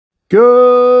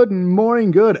Good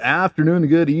morning, good afternoon,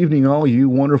 good evening, all you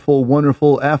wonderful,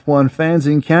 wonderful F1 fans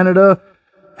in Canada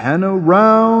and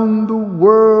around the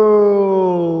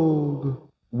world.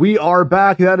 We are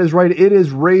back. That is right. It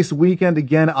is race weekend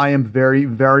again. I am very,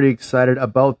 very excited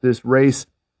about this race,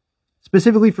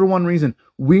 specifically for one reason.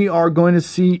 We are going to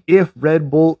see if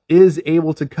Red Bull is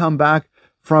able to come back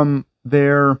from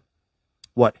their,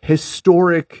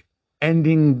 historic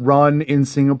ending run in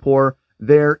Singapore,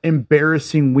 their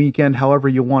embarrassing weekend, however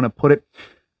you want to put it.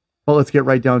 Well, let's get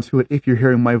right down to it. If you're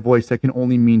hearing my voice, that can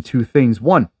only mean two things.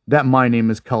 One, that my name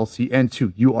is Kelsey, and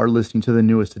two, you are listening to the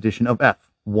newest edition of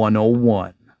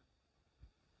F101.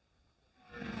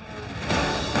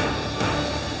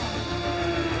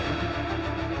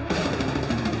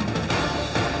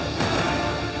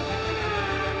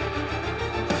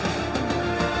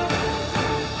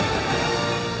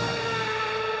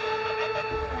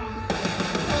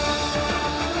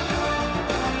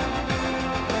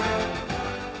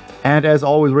 And as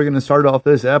always, we're going to start off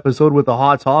this episode with the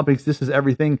hot topics. This is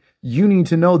everything you need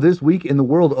to know this week in the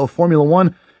world of Formula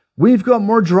One. We've got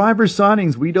more driver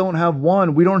signings. We don't have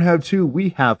one. We don't have two. We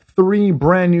have three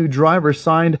brand new drivers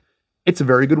signed. It's a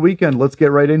very good weekend. Let's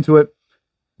get right into it.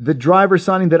 The driver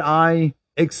signing that I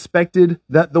expected,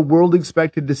 that the world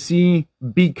expected to see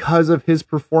because of his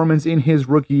performance in his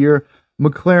rookie year,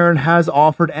 McLaren has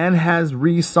offered and has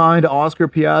re-signed Oscar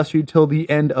Piastri till the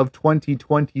end of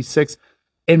 2026.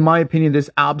 In my opinion, this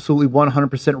absolutely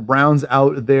 100% rounds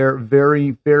out their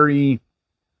very, very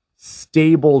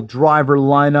stable driver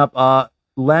lineup.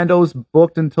 Lando's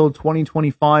booked until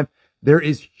 2025. There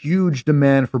is huge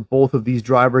demand for both of these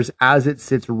drivers as it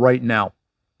sits right now.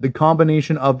 The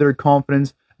combination of their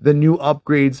confidence, the new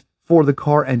upgrades for the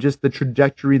car, and just the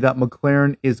trajectory that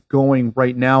McLaren is going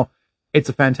right now, it's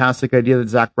a fantastic idea that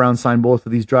Zak Brown signed both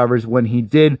of these drivers when he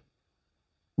did.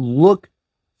 Look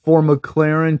for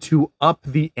McLaren to up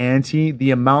the ante,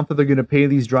 the amount that they're going to pay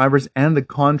these drivers, and the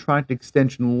contract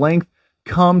extension length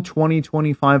come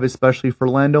 2025, especially for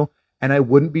Lando. And I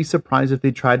wouldn't be surprised if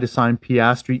they tried to sign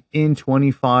Piastri in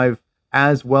 25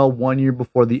 as well, 1 year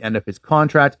before the end of his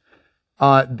contract.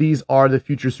 These are the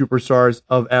future superstars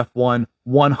of F1,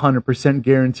 100%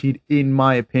 guaranteed, in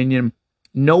my opinion.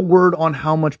 No word on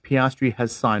how much Piastri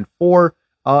has signed for.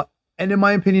 And in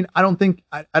my opinion, I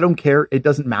don't care. It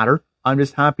doesn't matter. I'm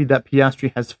just happy that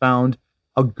Piastri has found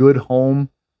a good home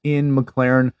in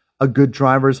McLaren, a good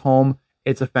driver's home.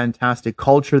 It's a fantastic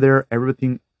culture there.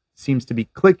 Everything seems to be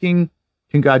clicking.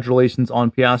 Congratulations on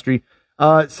Piastri.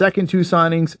 Second two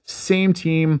signings, same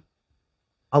team,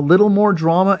 a little more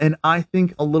drama, and I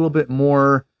think a little bit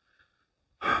more.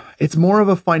 It's more of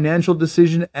a financial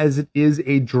decision as it is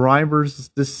a driver's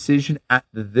decision at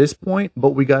this point,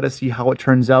 but we got to see how it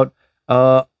turns out.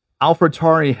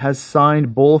 AlphaTauri has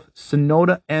signed both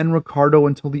Tsunoda and Ricciardo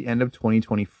until the end of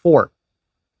 2024.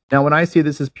 Now, when I say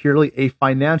this is purely a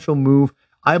financial move,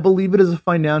 I believe it is a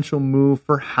financial move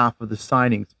for half of the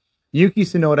signings. Yuki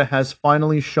Tsunoda has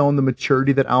finally shown the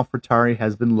maturity that AlphaTauri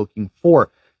has been looking for.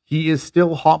 He is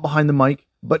still hot behind the mic,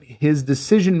 but his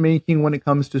decision-making when it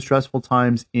comes to stressful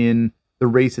times in the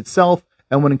race itself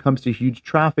and when it comes to huge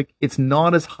traffic, it's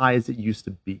not as high as it used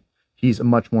to be. He's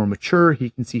much more mature. He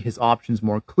can see his options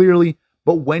more clearly.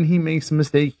 But when he makes a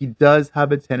mistake, he does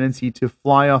have a tendency to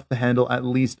fly off the handle, at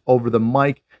least over the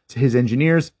mic, to his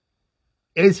engineers.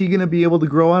 Is he going to be able to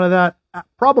grow out of that?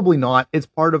 Probably not. It's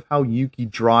part of how Yuki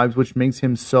drives, which makes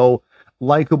him so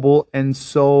likable and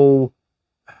so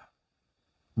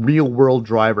real-world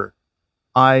driver.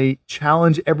 I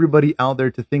challenge everybody out there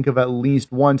to think of at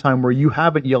least one time where you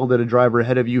haven't yelled at a driver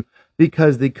ahead of you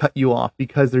because they cut you off,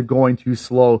 because they're going too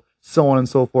slow, so on and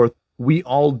so forth. We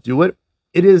all do it.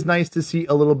 It is nice to see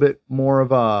a little bit more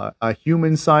of a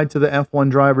human side to the F1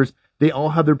 drivers. They all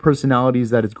have their personalities,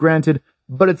 that is granted,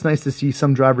 but it's nice to see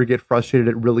some driver get frustrated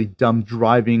at really dumb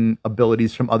driving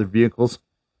abilities from other vehicles.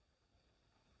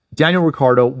 Daniel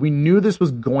Ricciardo, we knew this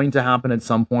was going to happen at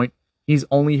some point. He's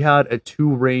only had a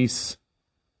two-race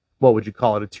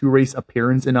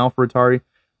appearance in AlphaTauri.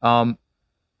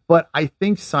 But I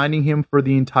think signing him for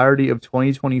the entirety of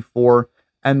 2024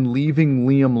 and leaving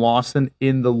Liam Lawson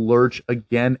in the lurch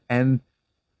again and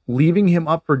leaving him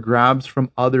up for grabs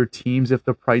from other teams if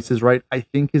the price is right, I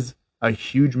think is a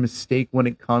huge mistake when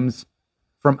it comes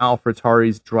from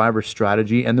AlphaTauri's driver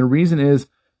strategy. And the reason is,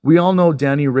 we all know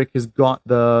Danny Rick has got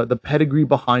the pedigree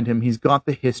behind him. He's got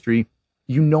the history.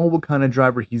 You know what kind of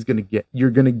driver he's going to get. You're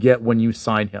going to get when you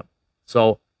sign him.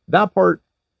 So that part,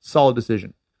 solid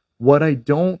decision. What I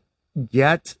don't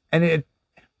get, and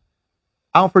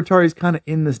AlphaTauri is kind of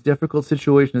in this difficult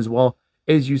situation as well,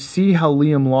 is you see how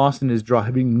Liam Lawson is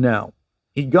driving now.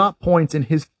 He got points in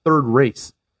his third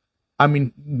race. I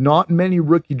mean, not many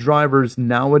rookie drivers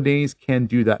nowadays can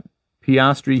do that.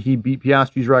 Piastri, he beat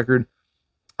Piastri's record.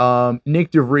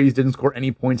 Nick DeVries didn't score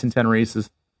any points in 10 races.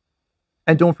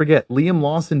 And don't forget, Liam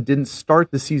Lawson didn't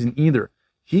start the season either.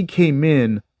 He came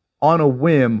in on a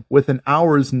whim with an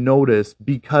hour's notice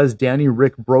because Danny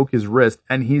Rick broke his wrist,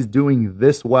 and he's doing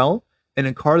this well in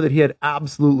a car that he had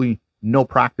absolutely no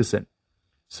practice in.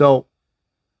 So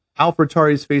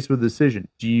AlphaTauri is faced with a decision.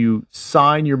 Do you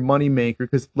sign your moneymaker?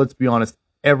 Because let's be honest,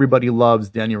 everybody loves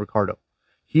Daniel Ricciardo.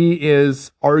 He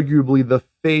is arguably the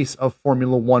face of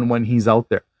Formula One when he's out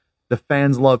there. The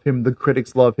fans love him. The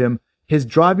critics love him. His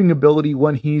driving ability,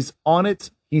 when he's on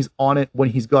it, he's on it. When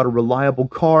he's got a reliable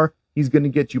car, he's going to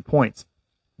get you points.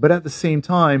 But at the same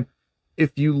time,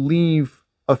 if you leave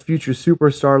a future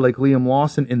superstar like Liam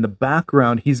Lawson in the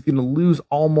background, he's going to lose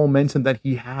all momentum that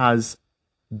he has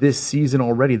this season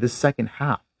already, this second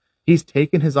half. He's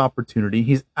taken his opportunity.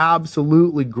 He's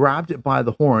absolutely grabbed it by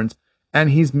the horns, and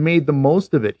he's made the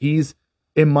most of it. He's,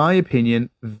 in my opinion,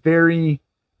 very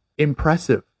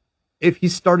impressive. If he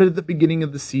started at the beginning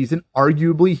of the season,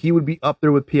 arguably he would be up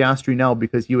there with Piastri now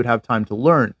because he would have time to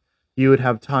learn. He would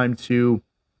have time to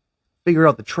figure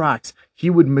out the tracks. He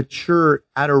would mature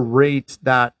at a rate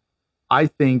that I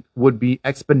think would be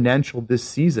exponential this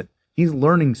season. He's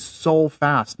learning so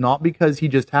fast, not because he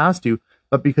just has to,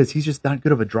 but because he's just that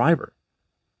good of a driver.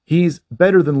 He's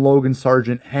better than Logan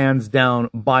Sargent, hands down,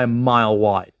 by a mile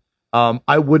wide.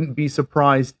 I wouldn't be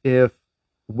surprised if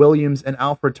Williams and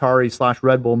AlphaTauri /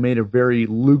 Red Bull made a very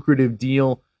lucrative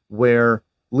deal where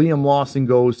Liam Lawson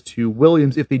goes to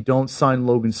Williams if they don't sign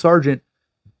Logan Sargent.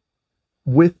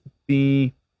 With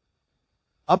the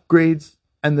upgrades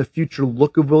and the future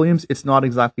look of Williams, it's not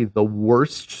exactly the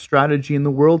worst strategy in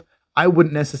the world. I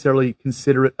wouldn't necessarily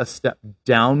consider it a step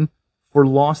down for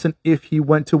Lawson if he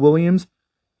went to Williams,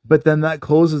 but then that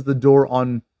closes the door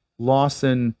on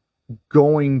Lawson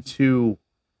going to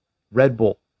Red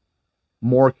Bull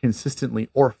more consistently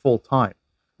or full time.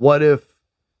 What if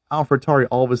AlphaTauri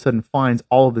all of a sudden finds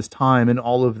all of this time and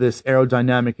all of this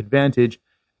aerodynamic advantage,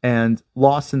 and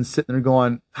Lawson's sitting there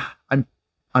going,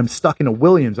 I'm stuck in a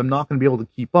Williams. I'm not going to be able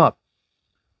to keep up.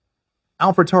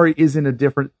 AlphaTauri is in a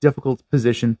difficult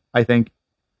position, I think.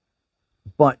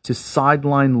 But to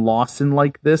sideline Lawson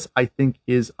like this, I think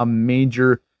is a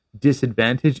major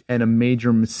disadvantage and a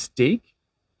major mistake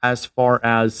as far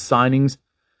as signings.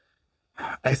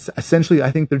 Essentially,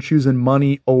 I think they're choosing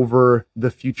money over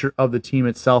the future of the team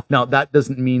itself. Now, that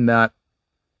doesn't mean that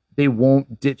they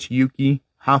won't ditch Yuki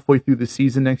halfway through the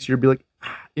season next year. Be like,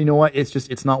 you know what?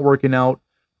 It's not working out.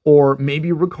 Or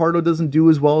maybe Ricciardo doesn't do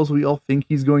as well as we all think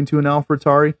he's going to in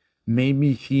AlphaTauri.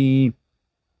 Maybe he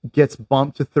gets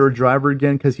bumped to third driver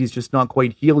again because he's just not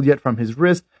quite healed yet from his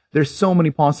wrist. There's so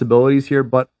many possibilities here,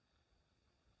 but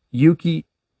Yuki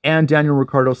and Daniel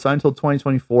Ricciardo signed until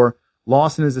 2024.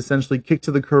 Lawson is essentially kicked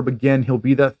to the curb again. He'll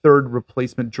be that third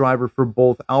replacement driver for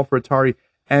both AlphaTauri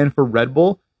and for Red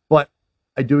Bull, but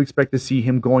I do expect to see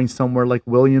him going somewhere like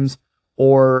Williams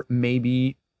or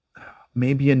maybe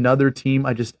another team.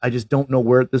 I just don't know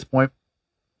where at this point.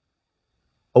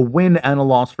 A win and a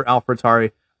loss for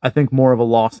AlphaTauri. I think more of a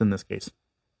loss in this case.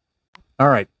 All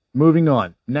right, moving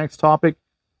on. Next topic.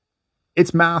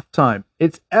 It's math time.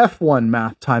 It's F1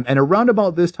 math time. And around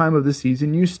about this time of the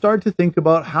season, you start to think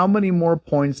about how many more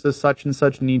points does such and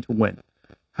such need to win?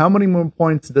 How many more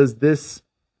points does this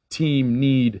team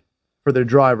need for their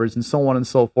drivers and so on and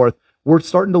so forth? We're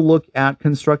starting to look at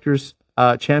Constructors'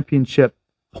 Championship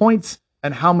points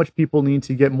and how much people need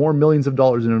to get more millions of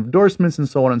dollars in endorsements and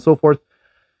so on and so forth.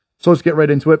 So let's get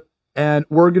right into it. And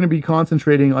we're going to be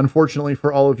concentrating, unfortunately,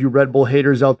 for all of you Red Bull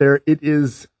haters out there, it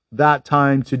is that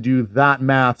time to do that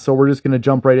math. So we're just going to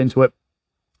jump right into it.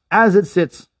 As it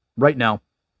sits right now,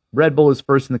 Red Bull is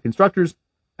first in the Constructors,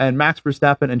 and Max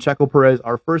Verstappen and Checo Perez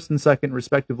are first and second,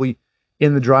 respectively,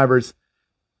 in the drivers.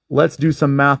 Let's do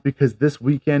some math because this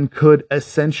weekend could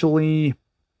essentially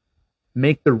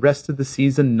make the rest of the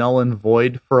season null and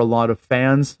void for a lot of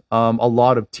fans, a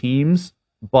lot of teams,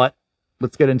 but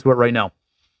let's get into it right now.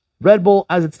 Red Bull,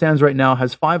 as it stands right now,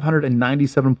 has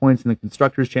 597 points in the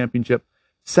Constructors' Championship.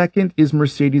 Second is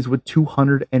Mercedes with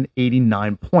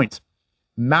 289 points.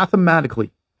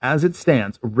 Mathematically, as it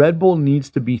stands, Red Bull needs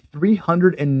to be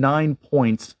 309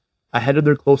 points ahead of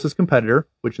their closest competitor,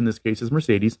 which in this case is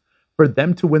Mercedes, for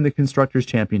them to win the Constructors'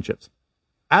 Championships.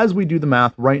 As we do the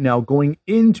math right now, going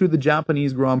into the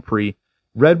Japanese Grand Prix,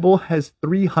 Red Bull has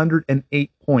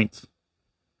 308 points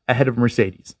ahead of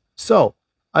Mercedes. So,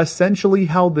 essentially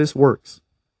how this works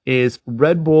is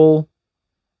Red Bull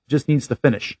just needs to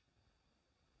finish,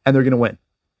 and they're going to win.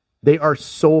 They are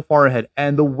so far ahead.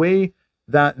 And the way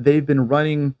that they've been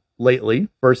running lately,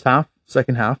 first half,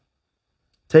 second half,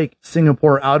 take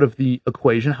Singapore out of the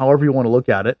equation, however you want to look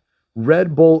at it,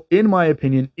 Red Bull, in my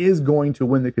opinion, is going to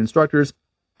win the Constructors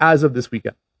as of this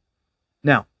weekend.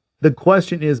 Now, the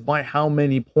question is by how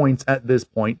many points at this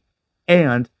point?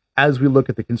 And as we look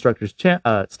at the Constructors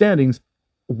standings,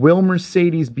 will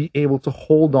Mercedes be able to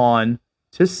hold on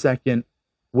to second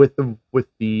with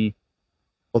the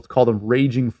let's call them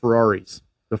raging Ferraris,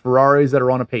 the Ferraris that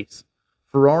are on a pace?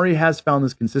 Ferrari has found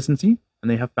this consistency and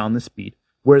they have found this speed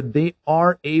where they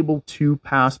are able to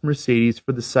pass Mercedes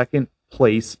for the second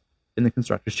place in the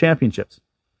Constructors' Championships.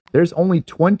 There's only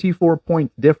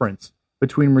 24-point difference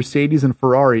between Mercedes and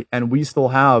Ferrari, and we still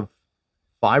have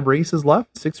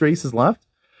 6 races left.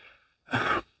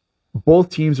 Both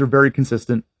teams are very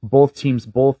consistent. Both teams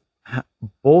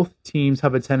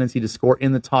have a tendency to score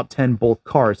in the top 10, both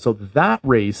cars. So that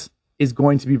race is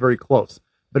going to be very close.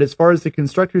 But as far as the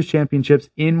Constructors' Championships,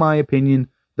 in my opinion,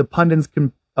 the pundits'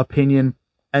 opinion,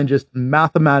 and just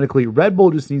mathematically, Red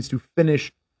Bull just needs to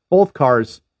finish both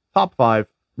cars top 5.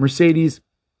 Mercedes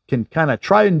can kind of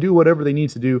try and do whatever they need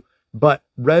to do, but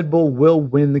Red Bull will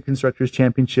win the Constructors'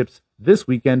 Championships this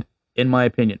weekend, in my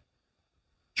opinion.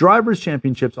 Drivers'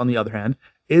 Championships, on the other hand,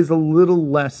 is a little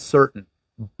less certain.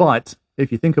 But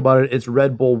if you think about it, it's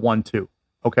Red Bull 1-2.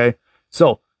 Okay?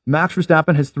 So Max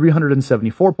Verstappen has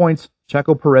 374 points.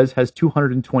 Checo Perez has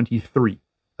 223.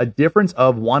 A difference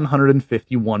of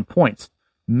 151 points.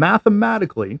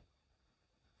 Mathematically,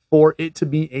 for it to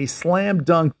be a slam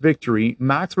dunk victory,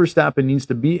 Max Verstappen needs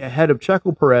to be ahead of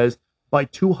Checo Perez by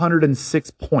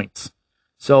 206 points.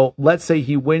 So let's say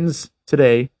he wins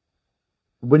today,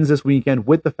 wins this weekend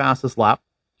with the fastest lap,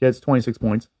 gets 26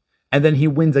 points, and then he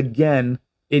wins again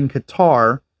in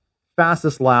Qatar,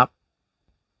 fastest lap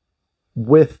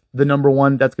with the number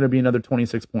 1, that's going to be another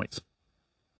 26 points.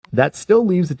 That still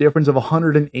leaves a difference of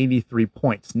 183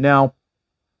 points. Now,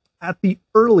 at the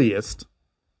earliest,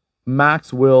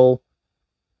 Max will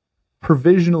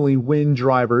provisionally win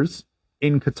drivers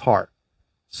in Qatar.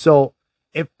 So,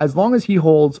 as long as he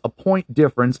holds a point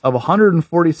difference of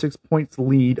 146 points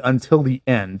lead until the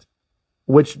end,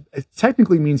 which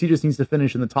technically means he just needs to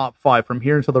finish in the top 5 from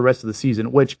here until the rest of the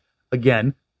season, which,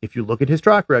 again, if you look at his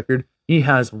track record, he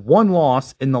has 1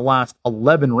 loss in the last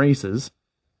 11 races.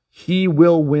 He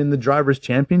will win the Drivers'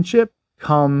 Championship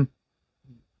come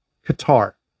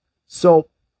Qatar. So,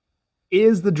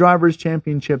 is the Drivers'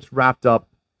 Championships wrapped up?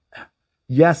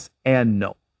 Yes and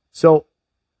no. So,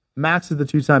 Max is the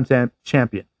 2-time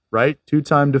champion, right?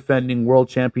 2-time defending world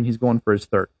champion. He's going for his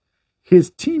 3rd.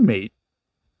 His teammate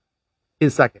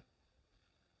is 2nd.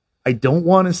 I don't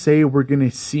want to say we're going to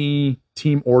see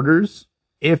team orders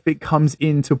if it comes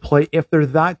into play, if they're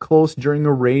that close during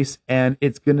a race and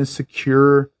it's going to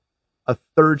secure a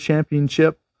 3rd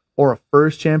championship or a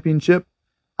 1st championship.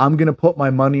 I'm going to put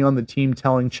my money on the team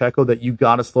telling Checo that you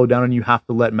got to slow down and you have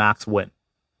to let Max win.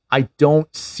 I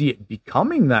don't see it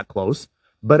becoming that close,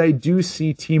 but I do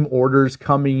see team orders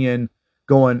coming in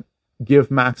going, give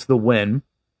Max the win.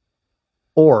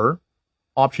 Or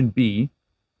option B,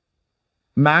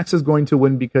 Max is going to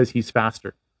win because he's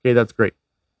faster. Okay, that's great.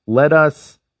 Let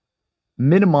us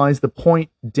minimize the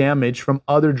point damage from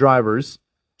other drivers.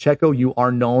 Checo, you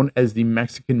are known as the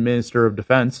Mexican Minister of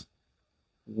Defense.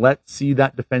 Let's see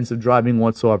that defensive driving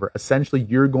whatsoever. Essentially,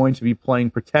 you're going to be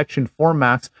playing protection for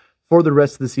Max for the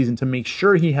rest of the season to make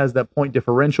sure he has that point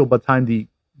differential by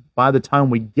the time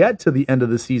we get to the end of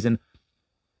the season.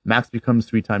 Max becomes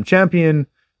 3-time champion.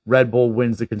 Red Bull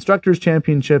wins the Constructors'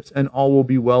 Championships, and all will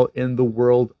be well in the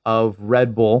world of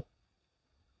Red Bull.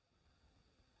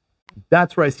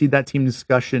 That's where I see that team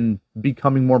discussion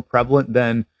becoming more prevalent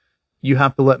than you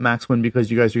have to let Max win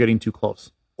because you guys are getting too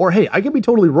close. Or, hey, I could be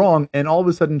totally wrong, and all of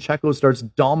a sudden Checo starts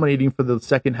dominating for the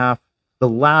second half, the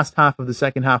last half of the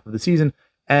second half of the season,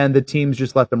 and the teams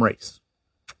just let them race.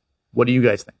 What do you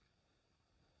guys think?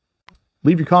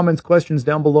 Leave your comments, questions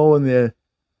down below in the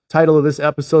title of this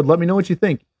episode. Let me know what you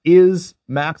think. Is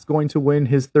Max going to win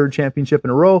his 3rd championship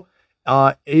in a row?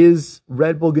 Is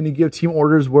Red Bull going to give team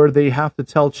orders where they have to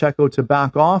tell Checo to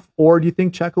back off? Or do you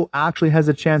think Checo actually has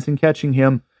a chance in catching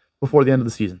him before the end of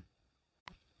the season?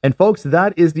 And folks,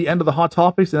 that is the end of the Hot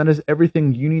Topics, and that is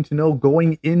everything you need to know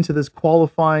going into this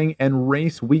qualifying and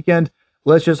race weekend.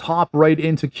 Let's just hop right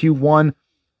into Q1.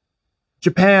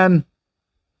 Japan,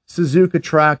 Suzuka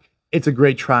track. It's a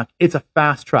great track. It's a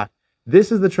fast track.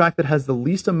 This is the track that has the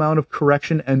least amount of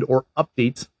correction and or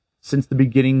updates since the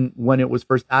beginning when it was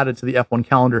first added to the F1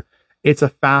 calendar. It's a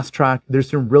fast track.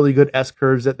 There's some really good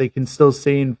S-curves that they can still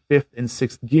stay in 5th and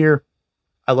 6th gear.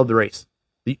 I love the race.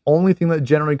 The only thing that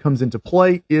generally comes into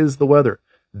play is the weather.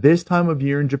 This time of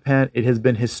year in Japan, it has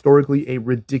been historically a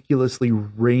ridiculously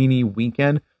rainy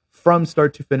weekend from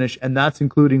start to finish, and that's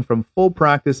including from full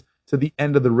practice to the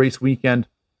end of the race weekend.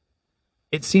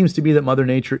 It seems to be that Mother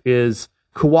Nature is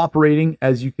cooperating,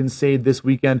 as you can say this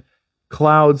weekend.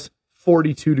 Clouds,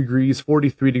 42 degrees,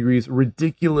 43 degrees,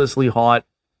 ridiculously hot,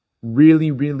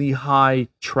 really, really high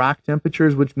track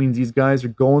temperatures, which means these guys are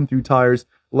going through tires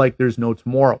like there's no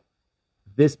tomorrow.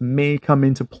 This may come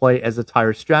into play as a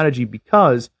tire strategy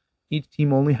because each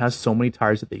team only has so many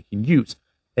tires that they can use.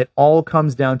 It all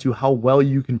comes down to how well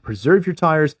you can preserve your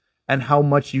tires and how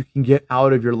much you can get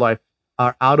out of your life,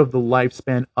 out of the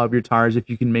lifespan of your tires if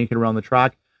you can make it around the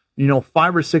track.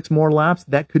 5 or 6 more laps,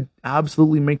 that could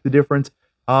absolutely make the difference.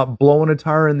 Blowing a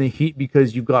tire in the heat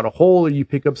because you've got a hole or you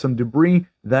pick up some debris,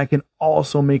 that can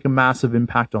also make a massive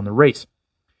impact on the race.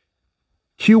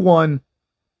 Q1,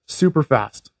 super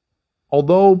fast,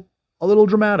 although a little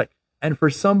dramatic. And for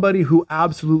somebody who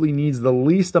absolutely needs the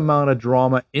least amount of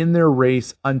drama in their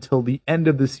race until the end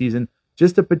of the season,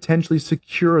 just to potentially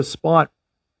secure a spot.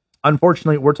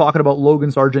 Unfortunately, we're talking about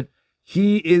Logan Sargent.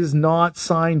 He is not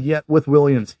signed yet with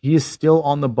Williams. He is still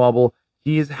on the bubble.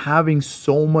 He is having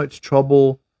so much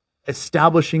trouble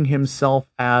establishing himself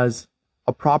as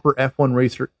a proper F1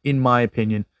 racer, in my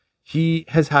opinion. He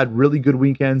has had really good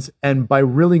weekends, and by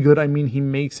really good, I mean he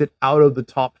makes it out of the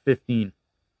top 15.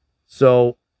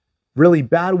 So, really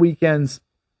bad weekends.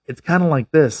 It's kind of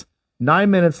like this. 9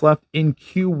 minutes left in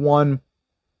Q1.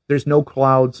 There's no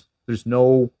clouds. There's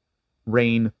no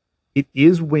rain. It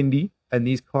is windy, and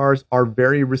these cars are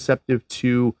very receptive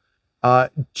to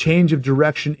change of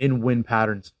direction in wind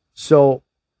patterns. So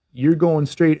you're going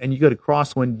straight and you got a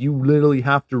crosswind. You literally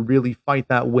have to really fight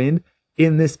that wind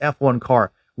in this F1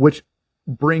 car, which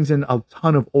brings in a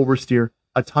ton of oversteer,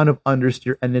 a ton of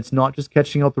understeer, and it's not just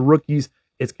catching out the rookies,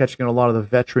 it's catching out a lot of the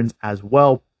veterans as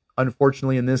well.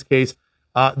 Unfortunately, in this case,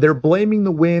 they're blaming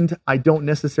the wind. I don't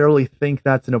necessarily think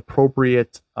that's an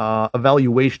appropriate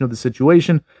evaluation of the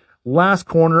situation. Last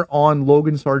corner on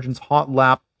Logan Sargent's hot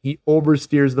lap, he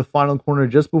oversteers the final corner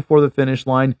just before the finish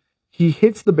line. He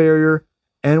hits the barrier,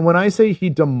 and when I say he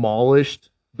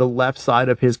demolished the left side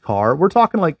of his car, we're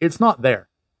talking like it's not there.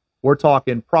 We're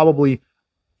talking probably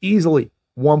easily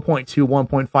 $1.2,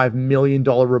 $1.5 million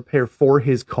repair for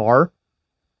his car.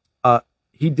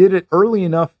 He did it early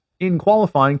enough in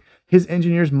qualifying. His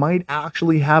engineers might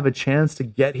actually have a chance to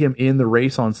get him in the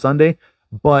race on Sunday,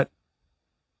 but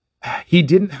he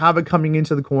didn't have it coming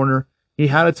into the corner. He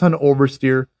had a ton of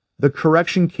oversteer. The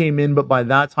correction came in, but by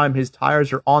that time, his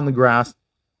tires are on the grass.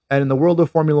 And in the world of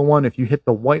Formula One, if you hit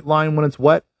the white line when it's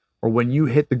wet, or when you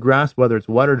hit the grass, whether it's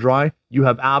wet or dry, you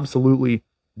have absolutely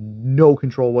no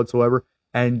control whatsoever.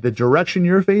 And the direction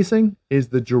you're facing is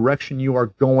the direction you are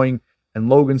going. And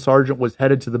Logan Sargent was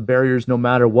headed to the barriers no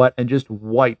matter what, and just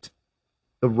wiped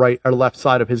the right or left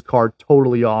side of his car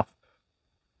totally off.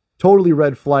 Totally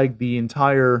red flagged the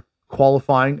entire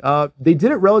qualifying. They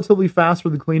did it relatively fast for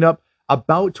the cleanup,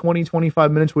 about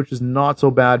 20-25 minutes, which is not so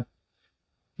bad.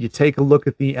 You take a look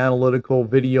at the analytical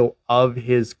video of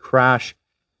his crash,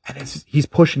 and he's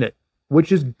pushing it,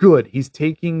 which is good. He's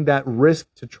taking that risk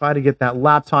to try to get that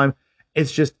lap time.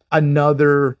 It's just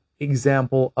another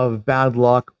example of bad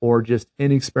luck or just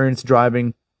inexperienced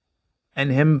driving,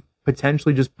 and him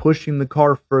potentially just pushing the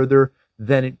car further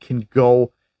than it can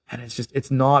go. And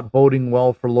it's not boding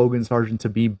well for Logan Sargent to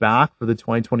be back for the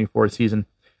 2024 season.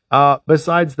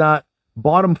 Besides that,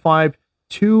 bottom 5,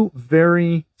 2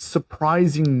 very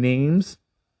surprising names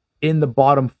in the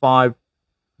bottom 5,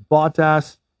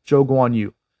 Bottas, Zhou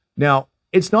Guanyu. Now,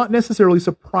 it's not necessarily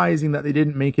surprising that they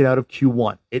didn't make it out of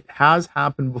Q1. It has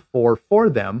happened before for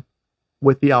them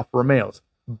with the Alfa Romeos.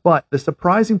 But the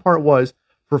surprising part was,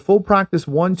 for full practice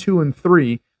 1, 2, and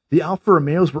 3, the Alfa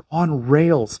Romeos were on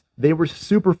rails. They were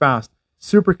super fast,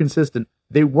 super consistent.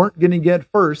 They weren't going to get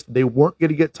first. They weren't going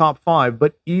to get top 5,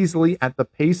 but easily at the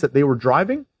pace that they were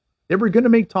driving, they were going to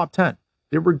make top 10.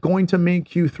 They were going to make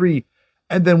Q3.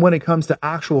 And then when it comes to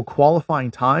actual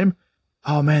qualifying time,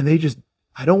 oh man,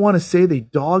 I don't want to say they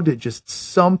dogged it. Just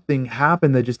something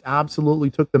happened that just absolutely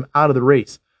took them out of the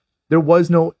race. There was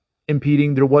no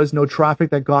impeding. There was no traffic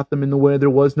that got them in the way. There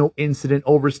was no incident,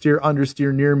 oversteer,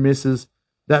 understeer, near misses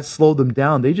that slowed them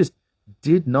down. They just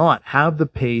did not have the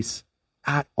pace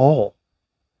at all.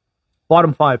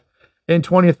 Bottom 5. In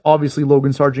 20th, obviously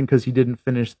Logan Sargent, because he didn't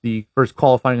finish the first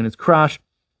qualifying in his crash.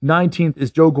 19th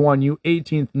is Zhou Guanyu.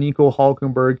 18th, Nico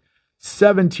Hülkenberg.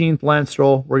 17th, Lance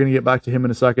Stroll. We're going to get back to him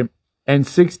in a second. And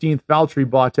 16th, Valtteri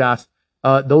Bottas.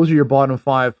 Those are your bottom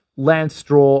 5. Lance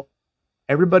Stroll,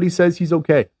 everybody says he's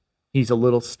okay. He's a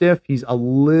little stiff. He's a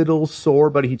little sore,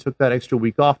 but he took that extra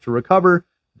week off to recover.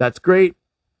 That's great.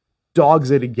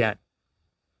 Dogs it again.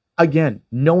 Again,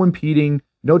 no impeding,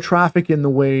 no traffic in the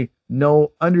way,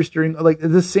 no understeering. Like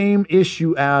the same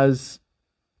issue as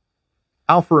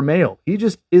Alfa Romeo. He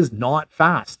just is not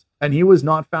fast. And he was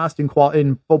not fast in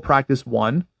full practice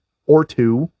 1 or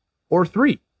 2 or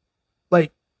 3.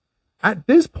 Like, at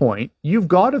this point, you've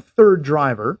got a third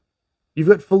driver. You've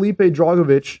got Felipe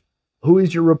Drugovich, who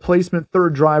is your replacement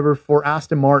third driver for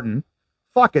Aston Martin.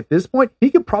 Fuck, at this point,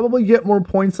 he could probably get more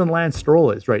points than Lance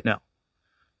Stroll is right now.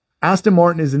 Aston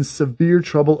Martin is in severe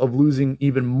trouble of losing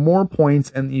even more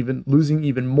points and even losing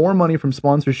even more money from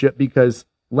sponsorship because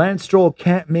Lance Stroll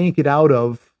can't make it out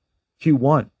of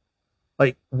Q1.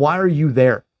 Like, why are you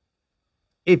there?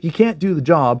 If you can't do the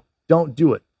job, don't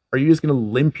do it. Are you just going to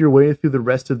limp your way through the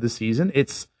rest of the season?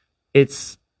 It's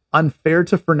unfair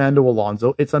to Fernando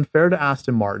Alonso. It's unfair to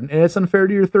Aston Martin, and it's unfair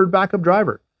to your third backup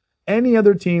driver. Any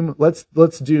other team, let's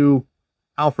do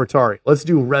AlphaTauri. Let's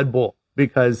do Red Bull,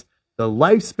 because the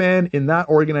lifespan in that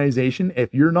organization,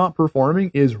 if you're not performing,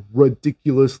 is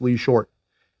ridiculously short.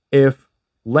 If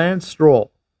Lance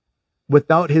Stroll,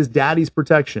 without his daddy's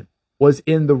protection, was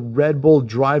in the Red Bull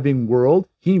driving world,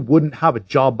 he wouldn't have a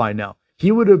job by now.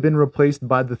 He would have been replaced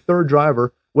by the third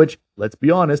driver, which, let's be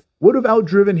honest, would have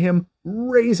outdriven him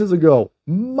races ago.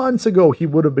 Months ago, he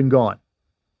would have been gone.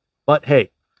 But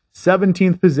hey,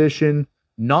 17th position,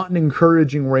 not an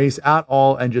encouraging race at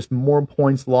all, and just more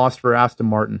points lost for Aston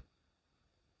Martin.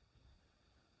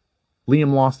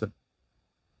 Liam Lawson,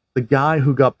 the guy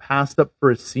who got passed up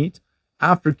for a seat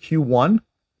after Q1,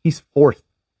 he's fourth.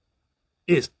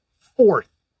 Is fourth.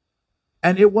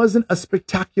 And it wasn't a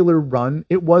spectacular run.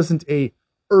 It wasn't a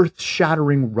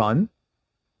earth-shattering run.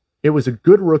 It was a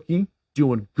good rookie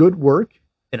doing good work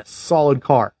in a solid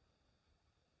car.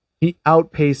 He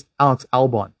outpaced Alex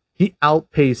Albon. He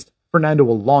outpaced Fernando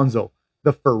Alonso,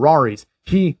 the Ferraris.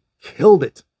 He killed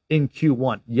it in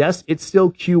Q1. Yes, it's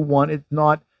still Q1. It's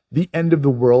not the end of the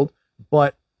world,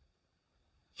 but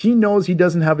he knows he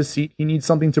doesn't have a seat. He needs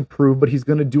something to prove, but he's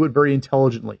going to do it very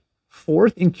intelligently.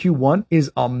 Fourth in Q1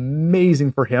 is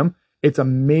amazing for him. It's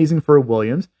amazing for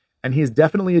Williams, and he is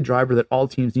definitely a driver that all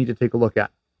teams need to take a look at.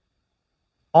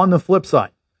 On the flip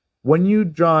side, when you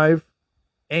drive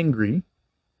angry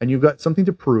and you've got something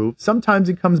to prove, sometimes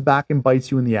it comes back and bites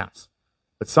you in the ass,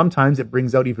 but sometimes it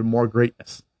brings out even more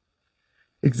greatness.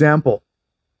 Example,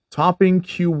 topping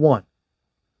Q1,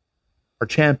 our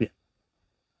champion,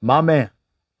 my man,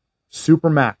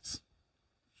 Supermax,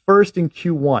 first in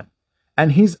Q1,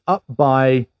 and he's up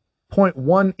by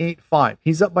 0.185.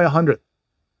 He's up by 100th.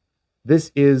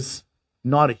 This is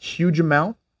not a huge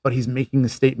amount, but he's making a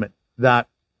statement that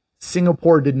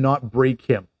Singapore did not break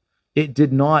him. It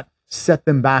did not set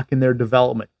them back in their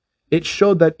development. It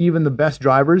showed that even the best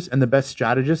drivers and the best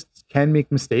strategists can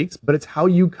make mistakes, but it's how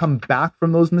you come back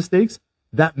from those mistakes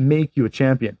that make you a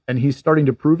champion. And he's starting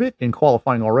to prove it in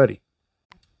qualifying already.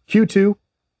 Q2,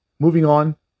 moving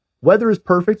on. Weather is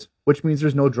perfect, which means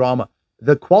there's no drama.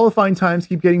 The qualifying times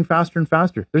keep getting faster and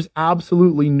faster. There's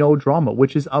absolutely no drama,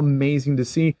 which is amazing to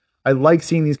see. I like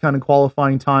seeing these kind of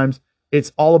qualifying times.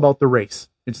 It's all about the race.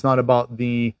 It's not about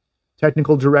the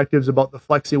technical directives, about the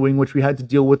flexi wing, which we had to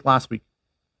deal with last week.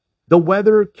 The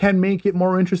weather can make it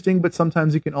more interesting, but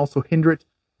sometimes it can also hinder it.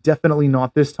 Definitely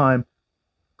not this time.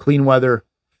 Clean weather,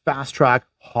 fast track,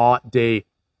 hot day.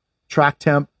 Track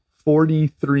temp,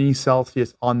 43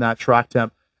 Celsius on that track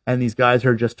temp. And these guys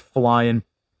are just flying.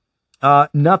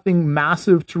 Nothing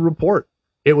massive to report.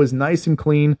 It was nice and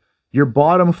clean. Your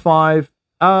bottom five,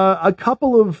 a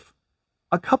couple of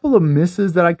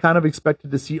misses that I kind of expected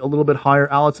to see a little bit higher.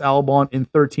 Alex Albon in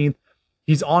 13th.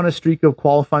 He's on a streak of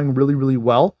qualifying really, really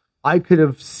well. I would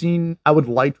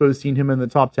like to have seen him in the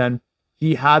top 10.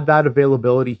 He had that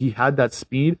availability. He had that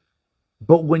speed.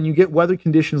 But when you get weather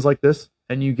conditions like this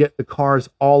and you get the cars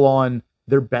all on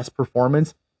their best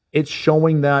performance, it's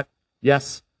showing that,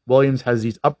 yes, Williams has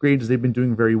these upgrades. They've been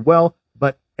doing very well,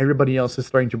 but everybody else is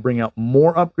starting to bring out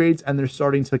more upgrades, and they're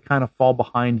starting to kind of fall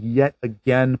behind yet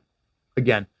again.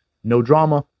 Again, no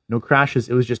drama, no crashes.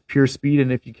 It was just pure speed,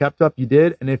 and if you kept up, you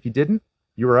did, and if you didn't,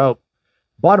 you were out.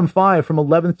 Bottom five from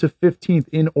 11th to 15th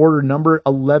in order. Number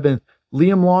 11,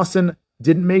 Liam Lawson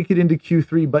didn't make it into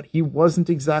Q3, but he wasn't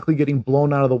exactly getting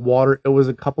blown out of the water. It was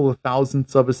a couple of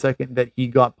thousandths of a second that he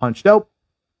got punched out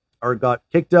or got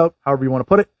kicked out, however you want to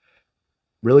put it.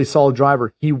 Really solid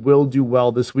driver. He will do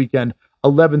well this weekend.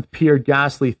 11th, Pierre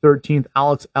Gasly. 13th,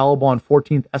 Alex Albon.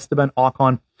 14th, Esteban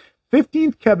Ocon.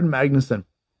 15th, Kevin Magnussen.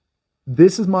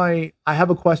 I have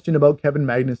a question about Kevin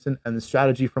Magnussen and the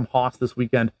strategy from Haas this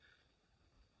weekend.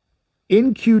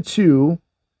 In Q2,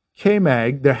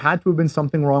 K-Mag, there had to have been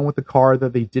something wrong with the car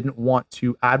that they didn't want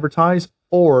to advertise,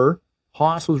 or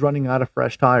Haas was running out of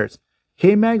fresh tires.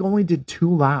 K-Mag only did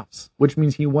 2 laps, which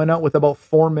means he went out with about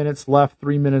 4 minutes left,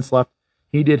 3 minutes left.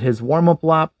 He did his warm-up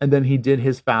lap, and then he did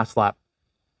his fast lap.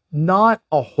 Not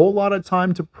a whole lot of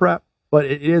time to prep, but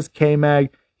it is K-Mag.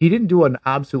 He didn't do an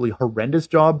absolutely horrendous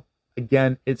job.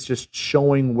 Again, it's just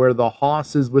showing where the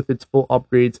Haas is with its full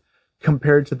upgrades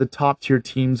compared to the top-tier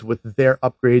teams with their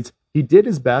upgrades. He did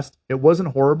his best. It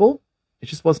wasn't horrible. It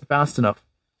just wasn't fast enough.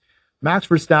 Max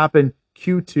Verstappen,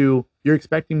 Q2, you're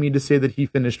expecting me to say that he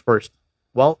finished first.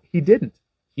 Well, he didn't.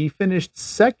 He finished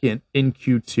second in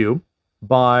Q2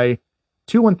 by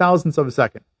 2/1000ths of a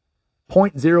second,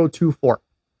 0.024.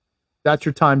 That's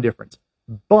your time difference.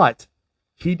 But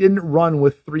he didn't run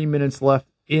with 3 minutes left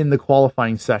in the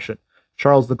qualifying session.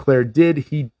 Charles Leclerc did.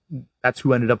 That's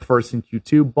who ended up first in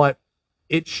Q2. But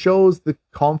it shows the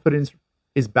confidence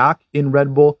is back in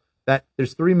Red Bull, that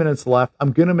there's 3 minutes left.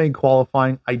 I'm going to make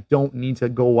qualifying. I don't need to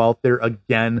go out there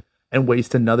again and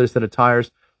waste another set of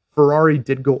tires. Ferrari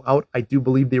did go out. I do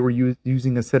believe they were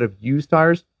using a set of used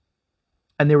tires,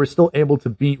 and they were still able to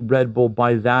beat Red Bull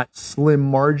by that slim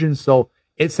margin. So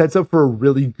it sets up for a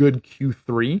really good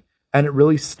Q3, and it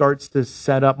really starts to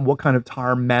set up what kind of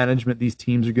tire management these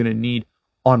teams are going to need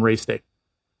on race day.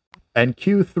 And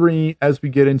Q3, as we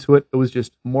get into it, it was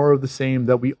just more of the same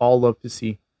that we all love to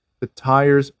see. The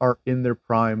tires are in their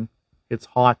prime. It's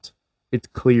hot. It's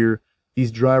clear.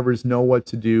 These drivers know what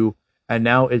to do. And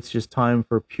now it's just time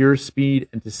for pure speed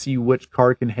and to see which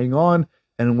car can hang on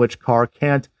and which car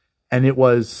can't. And it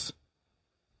was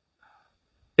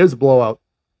a blowout.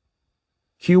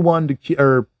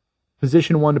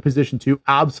 Position 1 to position 2,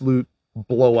 absolute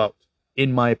blowout,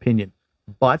 in my opinion.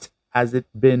 But has it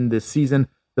been this season?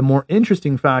 The more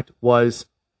interesting thing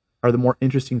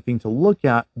to look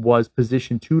at was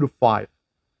position 2 to 5.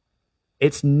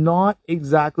 It's not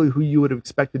exactly who you would have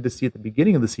expected to see at the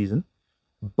beginning of the season,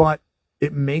 but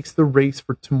it makes the race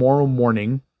for tomorrow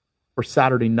morning or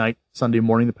Saturday night, Sunday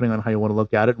morning, depending on how you want to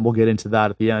look at it, and we'll get into that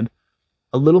at the end,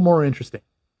 a little more interesting.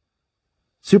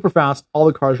 Super fast, all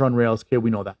the cars are on rails. Okay,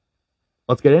 we know that.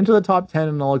 Let's get into the top 10,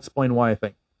 and I'll explain why I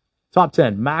think. Top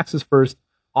 10, Max is first,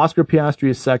 Oscar Piastri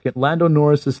is second, Lando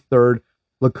Norris is third,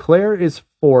 Leclerc is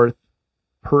fourth,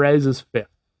 Perez is fifth.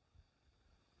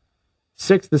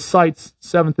 Sixth is Seitz,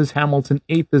 seventh is Hamilton,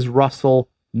 eighth is Russell,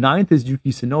 ninth is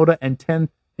Yuki Tsunoda, and 10th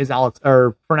is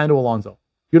Fernando Alonso.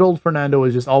 Good old Fernando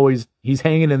is just always, he's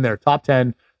hanging in there. Top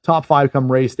 10, top 5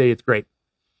 come race day. It's great.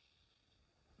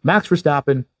 Max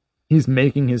Verstappen, he's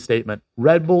making his statement.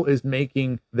 Red Bull is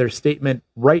making their statement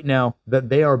right now that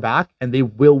they are back and they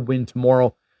will win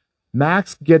tomorrow.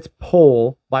 Max gets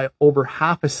pole by over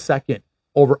half a second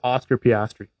over Oscar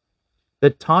Piastri. The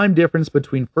time difference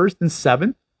between first and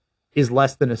seventh is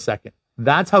less than a second.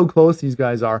 That's how close these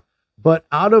guys are. But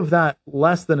out of that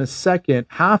less than a second,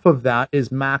 half of that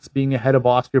is Max being ahead of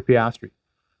Oscar Piastri.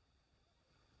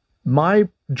 My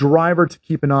driver to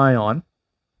keep an eye on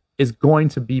is going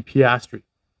to be Piastri.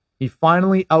 He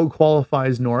finally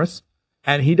outqualifies Norris,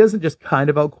 and he doesn't just kind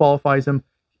of outqualifies him.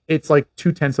 It's like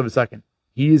 0.2 of a second.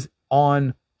 He's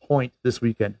on point this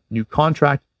weekend. New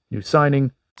contract, new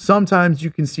signing. Sometimes you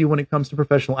can see when it comes to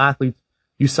professional athletes,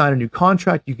 you sign a new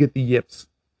contract, you get the yips.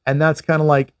 And that's kind of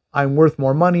like, I'm worth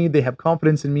more money, they have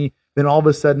confidence in me. Then all of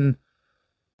a sudden,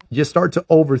 you start to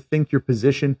overthink your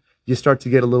position. You start to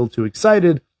get a little too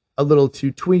excited, a little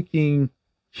too tweaking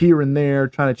here and there,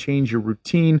 trying to change your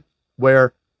routine,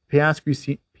 where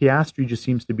Piastri just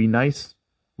seems to be nice,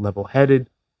 level-headed,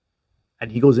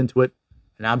 and he goes into it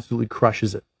and absolutely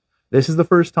crushes it. This is the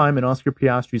first time in Oscar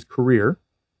Piastri's career,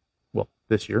 well,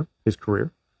 this year, his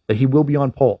career, that he will be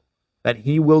on pole, that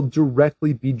he will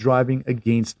directly be driving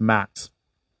against Max.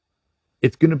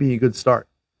 It's going to be a good start.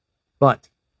 But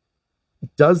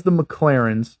does the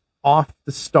McLarens off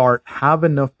the start have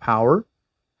enough power,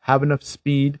 have enough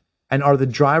speed, and are the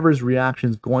drivers'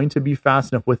 reactions going to be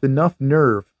fast enough with enough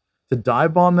nerve to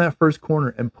dive bomb that first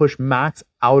corner and push Max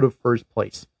out of first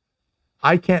place?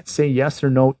 I can't say yes or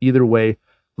no either way.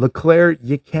 Leclerc,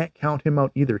 you can't count him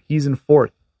out either. He's in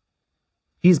fourth.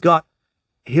 He's going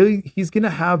to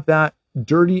have that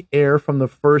dirty air from the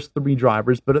first 3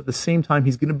 drivers, but at the same time,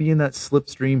 he's going to be in that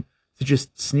slipstream to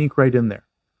just sneak right in there.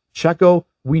 Checo,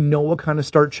 we know what kind of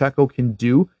start Checo can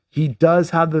do. He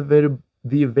does have the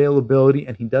availability,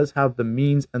 and he does have the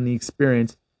means and the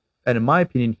experience. And in my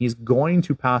opinion, he's going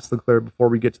to pass Leclerc before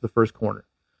we get to the first corner.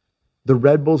 The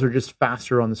Red Bulls are just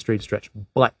faster on the straight stretch,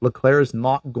 but Leclerc is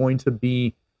not going to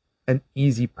be an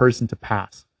easy person to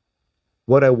pass.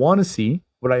 What I want to see,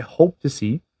 what I hope to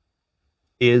see,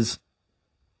 is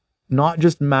not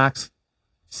just Max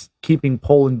keeping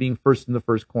pole and being first in the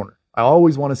first corner. I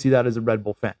always want to see that as a Red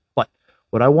Bull fan. But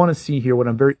what I want to see here, what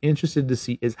I'm very interested to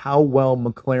see, is how well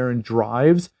McLaren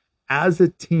drives as a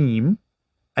team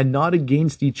and not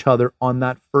against each other on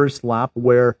that first lap,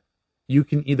 where you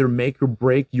can either make or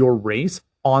break your race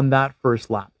on that first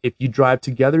lap. If you drive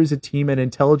together as a team and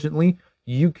intelligently,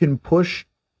 you can push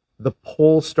the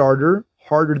pole starter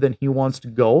harder than he wants to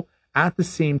go. At the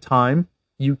same time,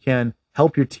 you can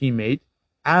help your teammate,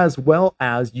 as well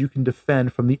as you can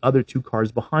defend from the other two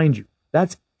cars behind you.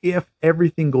 That's if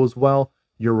everything goes well,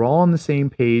 you're all on the same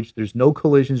page, there's no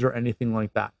collisions or anything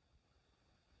like that.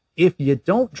 If you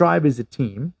don't drive as a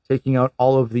team, taking out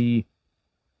all of the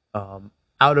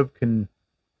out of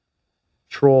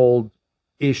controlled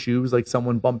issues like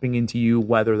someone bumping into you,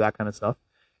 weather, that kind of stuff,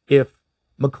 if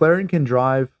McLaren can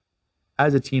drive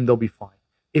as a team, they'll be fine.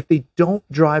 If they don't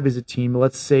drive as a team,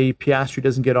 let's say Piastri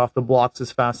doesn't get off the blocks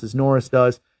as fast as Norris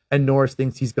does, and Norris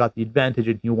thinks he's got the advantage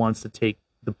and he wants to take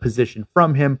the position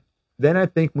from him, then I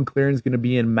think McLaren's going to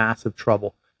be in massive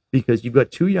trouble, because you've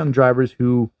got two young drivers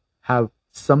who have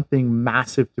something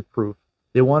massive to prove.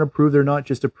 They want to prove they're not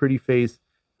just a pretty face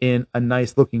in a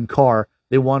nice looking car.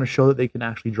 They want to show that they can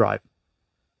actually drive.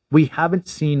 We haven't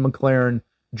seen McLaren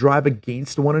drive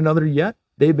against one another yet.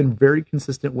 They've been very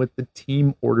consistent with the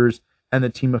team orders and the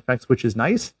team effects, which is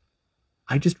nice.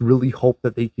 I just really hope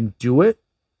that they can do it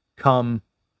come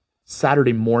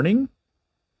Saturday morning,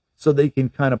 so they can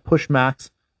kind of push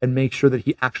Max and make sure that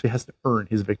he actually has to earn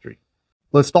his victory.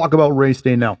 Let's talk about race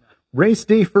day now. Race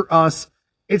day for us,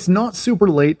 it's not super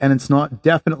late, and it's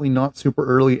definitely not super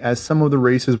early as some of the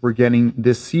races we're getting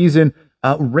this season.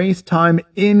 Race time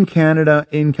in Canada,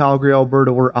 in Calgary,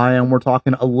 Alberta, where I am, we're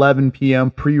talking 11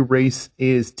 p.m. Pre-race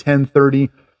is 10:30.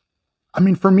 I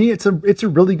mean, for me, it's a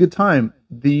really good time.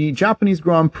 The Japanese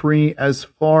Grand Prix, as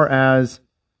far as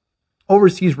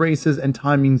overseas races and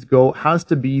timings go, has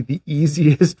to be the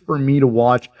easiest for me to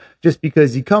watch, just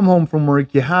because you come home from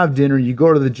work, you have dinner, you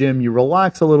go to the gym, you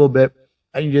relax a little bit,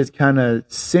 and you just kind of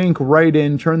sink right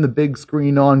in, turn the big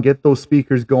screen on, get those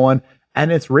speakers going,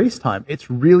 and it's race time. It's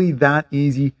really that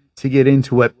easy to get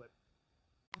into it.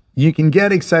 You can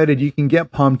get excited, you can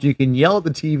get pumped, you can yell at the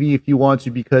TV if you want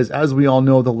to, because as we all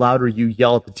know, the louder you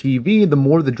yell at the TV, the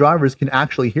more the drivers can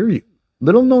actually hear you.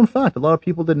 Little known fact, a lot of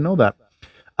people didn't know that.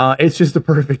 It's just a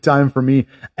perfect time for me,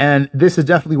 and this is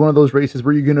definitely one of those races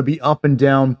where you're going to be up and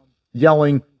down,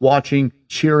 yelling, watching,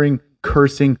 cheering,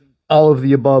 cursing, all of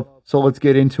the above. So let's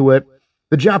get into it.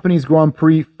 The Japanese Grand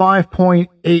Prix,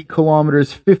 5.8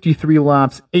 kilometers, 53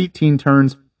 laps, 18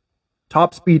 turns,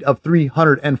 top speed of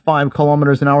 305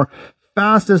 kilometers an hour.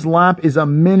 Fastest lap is a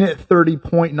minute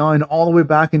 30.9, all the way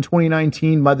back in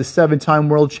 2019 by the 7-time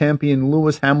world champion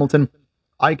Lewis Hamilton.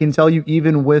 I can tell you,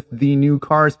 even with the new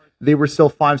cars, they were still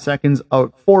 4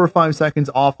 or 5 seconds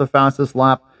off the fastest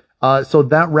lap. So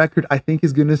that record, I think,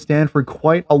 is going to stand for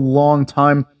quite a long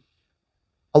time.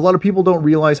 A lot of people don't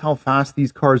realize how fast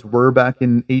these cars were back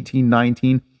in 18,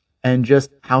 19, and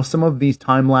just how some of these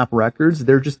time lap records,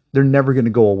 they're never going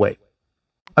to go away.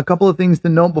 A couple of things to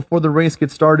note before the race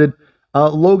gets started.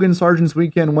 Logan Sargent's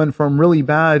weekend went from really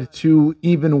bad to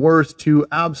even worse to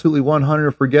absolutely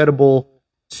 100 forgettable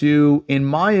to, in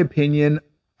my opinion,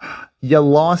 you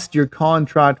lost your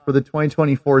contract for the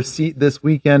 2024 seat this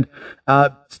weekend.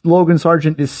 Logan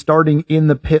Sargent is starting in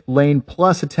the pit lane,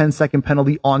 plus a 10-second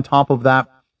penalty on top of that.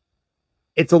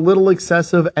 It's a little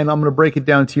excessive, and I'm going to break it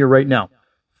down to you right now.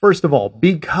 First of all,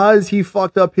 because he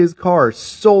fucked up his car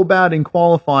so bad in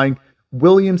qualifying,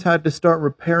 Williams had to start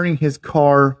repairing his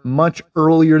car much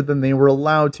earlier than they were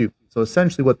allowed to. So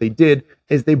essentially what they did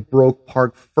is they broke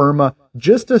parc fermé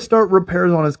just to start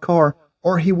repairs on his car,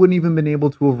 or he wouldn't even been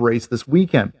able to have raced this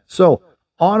weekend. So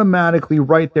automatically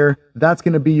right there, that's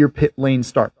going to be your pit lane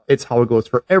start. It's how it goes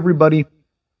for everybody,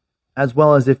 as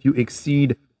well as if you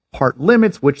exceed part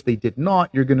limits, which they did not,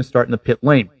 you're going to start in the pit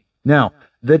lane. Now,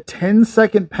 the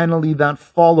 10-second penalty that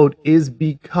followed is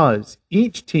because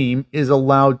each team is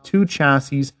allowed 2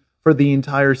 chassis for the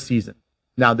entire season.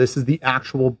 Now, this is the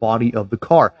actual body of the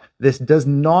car. This does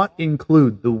not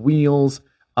include the wheels,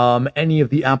 any of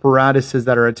the apparatuses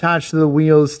that are attached to the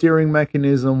wheels, steering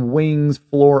mechanism, wings,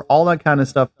 floor, all that kind of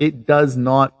stuff. It does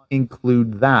not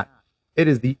include that. It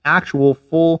is the actual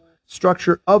full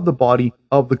structure of the body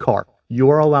of the car. You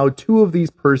are allowed 2 of these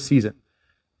per season.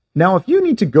 Now, if you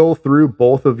need to go through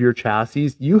both of your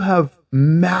chassis, you have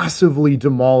massively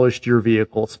demolished your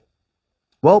vehicles.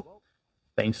 Well,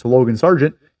 thanks to Logan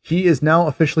Sargent, he is now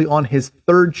officially on his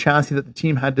 3rd chassis that the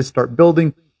team had to start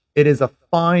building. It is a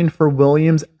fine for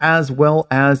Williams, as well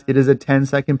as it is a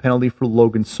 10-second penalty for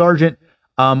Logan Sargent.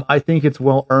 I think it's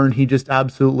well earned. He just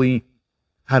absolutely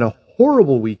had a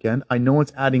horrible weekend. I know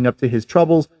it's adding up to his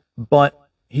troubles, but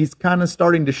he's kind of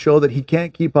starting to show that he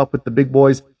can't keep up with the big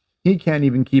boys. He can't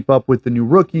even keep up with the new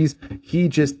rookies. He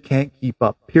just can't keep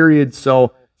up, period.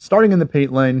 So starting in the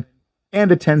pit lane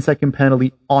and a 10-second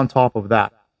penalty on top of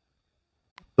that.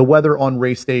 The weather on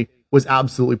race day was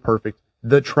absolutely perfect.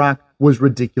 The track was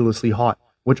ridiculously hot,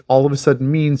 which all of a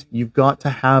sudden means you've got to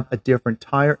have a different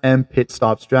tire and pit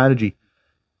stop strategy.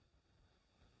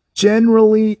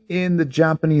 Generally, in the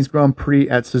Japanese Grand Prix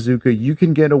at Suzuka, you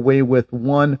can get away with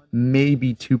 1,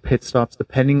 maybe 2 pit stops,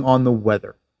 depending on the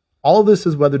weather. All this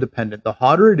is weather dependent. The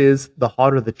hotter it is, the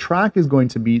hotter the track is going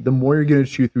to be, the more you're going to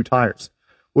chew through tires.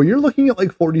 Well, you're looking at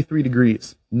like 43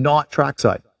 degrees, not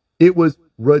trackside. It was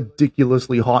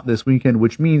ridiculously hot this weekend,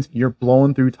 which means you're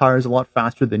blowing through tires a lot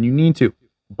faster than you need to.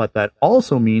 But that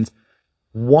also means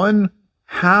 1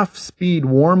 half-speed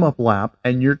warm-up lap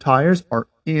and your tires are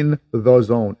in the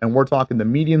zone. And we're talking the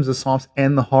mediums, the softs,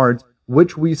 and the hards,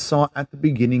 which we saw at the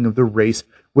beginning of the race,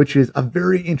 which is a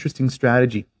very interesting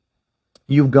strategy.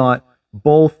 You've got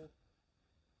both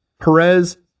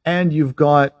Perez and you've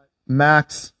got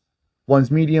Max. One's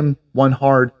medium, one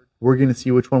hard. We're going to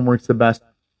see which one works the best.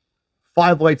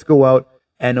 5 lights go out,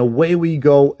 and away we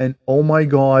go. And oh my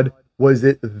God, was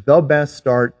it the best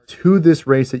start to this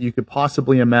race that you could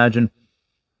possibly imagine.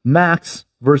 Max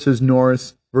versus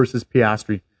Norris versus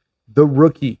Piastri. The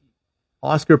rookie,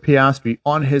 Oscar Piastri,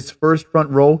 on his first front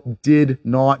row, did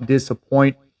not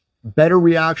disappoint. Better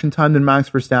reaction time than Max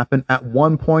Verstappen. At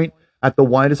one point, at the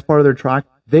widest part of their track,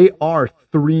 they are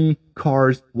 3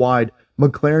 cars wide.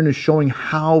 McLaren is showing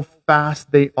how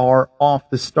fast they are off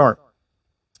the start.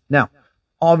 Now,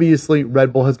 obviously,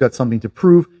 Red Bull has got something to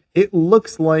prove. It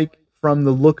looks like, from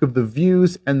the look of the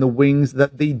views and the wings,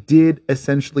 that they did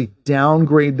essentially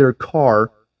downgrade their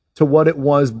car to what it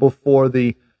was before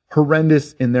the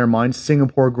horrendous, in their mind,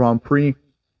 Singapore Grand Prix.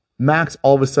 Max,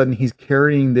 all of a sudden, he's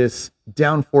carrying this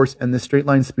downforce and the straight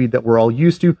line speed that we're all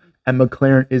used to, and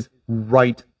McLaren is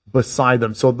right beside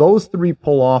them. So those 3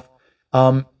 pull off.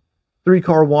 3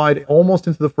 car wide, almost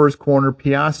into the first corner.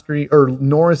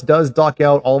 Norris does duck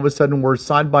out. All of a sudden, we're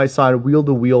side by side, wheel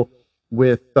to wheel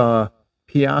with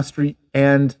Piastri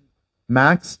and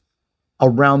Max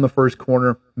around the first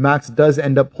corner. Max does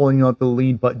end up pulling out the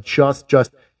lead, but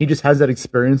he just has that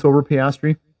experience over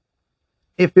Piastri.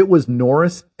 If it was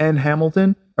Norris and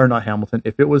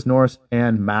if it was Norris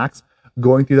and Max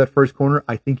going through that first corner,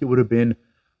 I think it would have been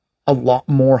a lot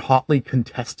more hotly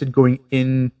contested going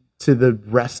into the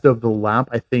rest of the lap.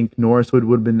 I think Norris would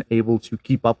have been able to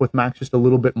keep up with Max just a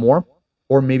little bit more,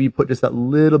 or maybe put just that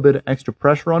little bit of extra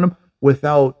pressure on him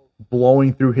without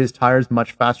blowing through his tires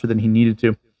much faster than he needed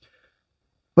to.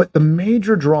 But the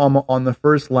major drama on the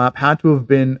first lap had to have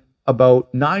been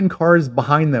about 9 cars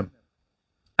behind them.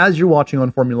 As you're watching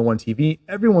on Formula One TV,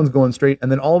 everyone's going straight,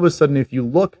 and then all of a sudden, if you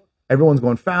look, everyone's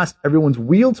going fast, everyone's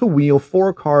wheel to wheel,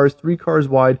 4 cars, 3 cars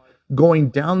wide, going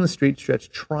down the straight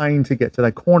stretch, trying to get to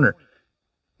that corner.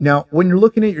 Now, when you're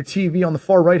looking at your TV on the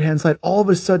far right-hand side, all of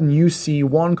a sudden you see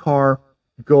one car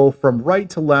go from right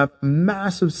to left,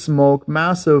 massive smoke,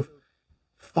 massive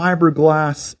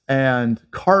fiberglass and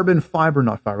carbon fiber,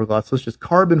 not fiberglass, so it's just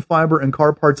carbon fiber and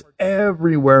car parts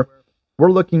everywhere. We're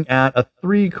looking at a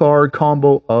 3-car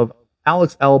combo of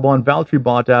Alex Albon, Valtteri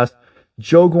Bottas,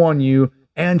 Zhou Guanyu,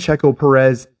 and Checo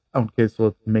Perez. Okay, so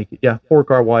let's make it,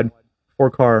 4-car wide,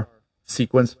 4-car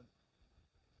sequence.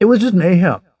 It was just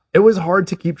mayhem. It was hard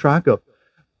to keep track of.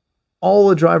 All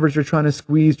the drivers are trying to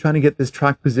squeeze, trying to get this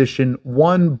track position.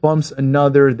 One bumps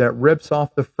another, that rips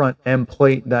off the front end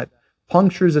plate, that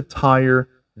punctures a tire,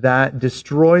 that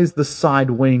destroys the side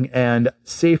wing, and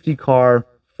safety car,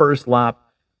 first lap.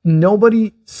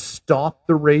 Nobody stopped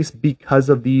the race because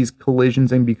of these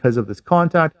collisions and because of this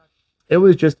contact. It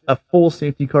was just a full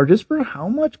safety car just for how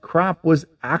much crap was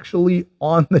actually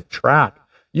on the track.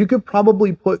 You could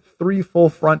probably put 3 full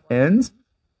front ends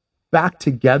back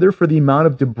together for the amount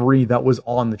of debris that was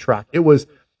on the track. It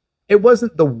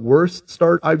wasn't the worst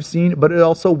start I've seen, but it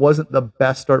also wasn't the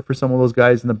best start for some of those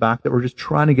guys in the back that were just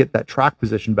trying to get that track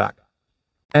position back.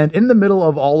 And in the middle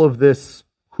of all of this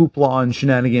hoopla and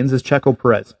shenanigans is Checo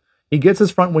Perez. He gets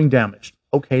his front wing damaged.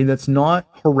 Okay, that's not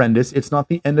horrendous. It's not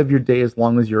the end of your day as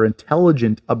long as you're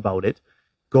intelligent about it.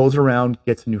 Goes around,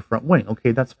 gets a new front wing.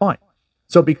 Okay, that's fine.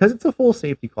 So because it's a full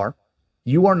safety car,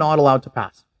 you are not allowed to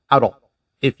pass at all.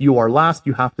 If you are last,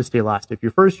 you have to stay last. If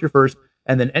you're first, you're first.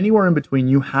 And then anywhere in between,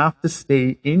 you have to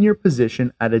stay in your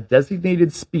position at a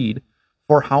designated speed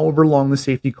for however long the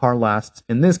safety car lasts.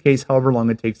 In this case, however long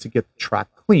it takes to get the track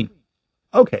clean.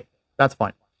 Okay, that's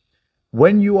fine.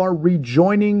 When you are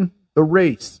rejoining the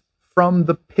race from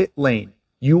the pit lane,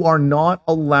 you are not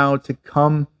allowed to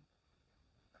come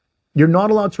You're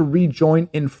not allowed to rejoin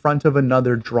in front of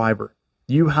another driver.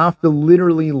 You have to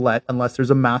literally let, unless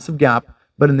there's a massive gap,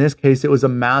 but in this case, it was a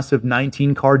massive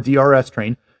 19-car DRS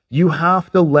train. You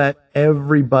have to let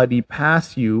everybody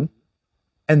pass you,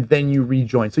 and then you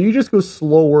rejoin. So you just go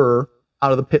slower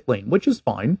out of the pit lane, which is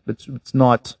fine. It's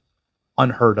not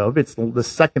unheard of. It's the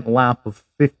second lap of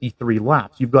 53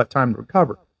 laps. You've got time to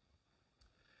recover.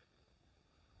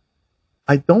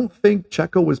 I don't think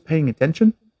Checo was paying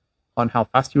attention on how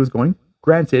fast he was going.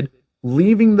 Granted,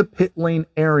 leaving the pit lane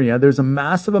area, there's a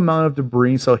massive amount of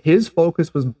debris, so his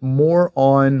focus was more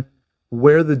on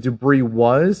where the debris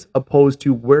was opposed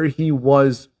to where he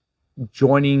was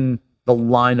joining the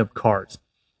line of cars.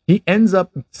 He ends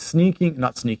up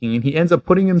he ends up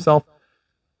putting himself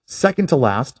second to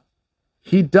last.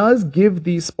 He does give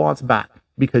these spots back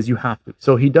because you have to.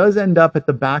 So he does end up at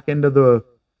the back end of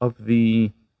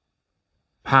the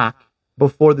pack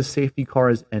before the safety car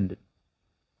is ended.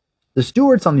 The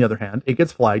stewards, on the other hand, it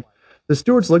gets flagged. The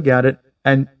stewards look at it,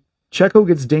 and Checo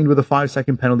gets dinged with a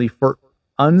 5-second penalty for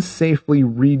unsafely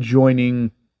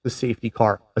rejoining the safety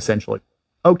car, essentially.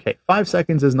 Okay, 5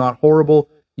 seconds is not horrible.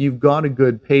 You've got a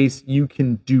good pace. You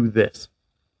can do this.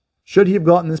 Should he have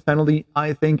gotten this penalty?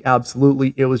 I think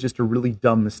absolutely. It was just a really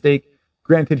dumb mistake.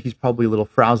 Granted, he's probably a little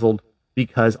frazzled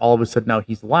because all of a sudden now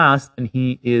he's last and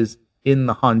he is in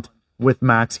the hunt with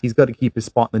Max. He's got to keep his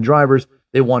spot in the drivers.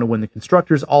 They want to win the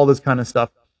constructors, all this kind of stuff.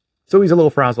 So he's a little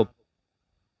frazzled.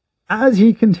 As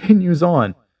he continues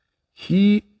on,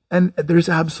 and there's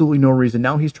absolutely no reason.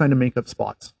 Now he's trying to make up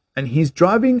spots. And he's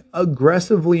driving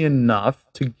aggressively enough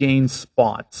to gain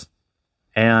spots.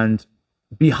 And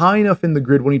be high enough in the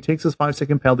grid when he takes his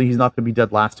 5-second penalty, he's not going to be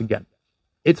dead last again.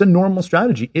 It's a normal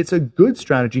strategy. It's a good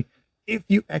strategy if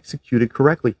you execute it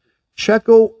correctly.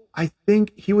 Checo, I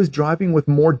think he was driving with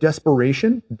more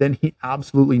desperation than he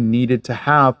absolutely needed to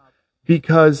have,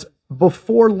 because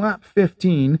before lap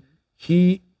 15,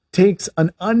 he takes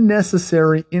an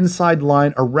unnecessary inside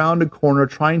line around a corner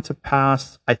trying to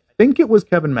pass, I think it was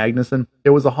Kevin Magnussen.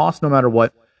 It was a Haas no matter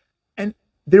what. And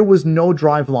there was no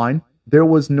drive line. There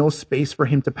was no space for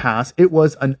him to pass. It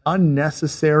was an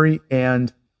unnecessary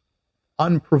and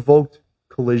unprovoked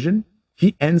collision.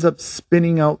 He ends up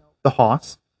spinning out the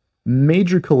Haas.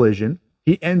 Major collision.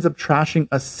 He ends up trashing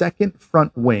a second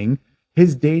front wing.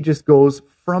 His day just goes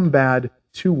from bad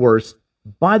to worse.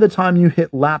 By the time you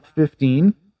hit lap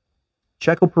 15,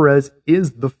 Checo Perez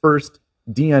is the first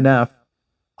DNF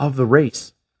of the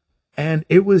race. And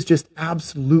it was just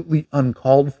absolutely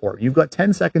uncalled for. You've got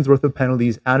 10 seconds worth of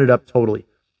penalties added up total.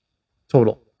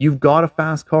 You've got a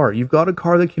fast car. You've got a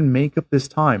car that can make up this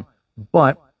time.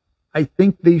 But I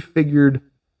think they figured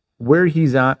where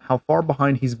he's at, how far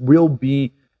behind he will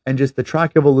be, and just the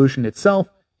track evolution itself,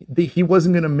 he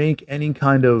wasn't going to make any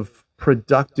kind of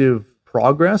productive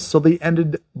progress, so they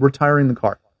ended retiring the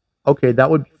car. Okay,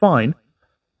 that would be fine.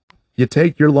 You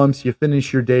take your lumps, you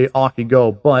finish your day, off you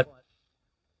go. But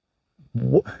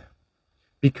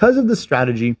because of the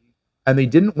strategy, and they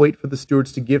didn't wait for the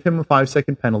stewards to give him a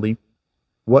 5-second penalty,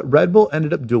 what Red Bull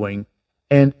ended up doing,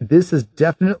 and this is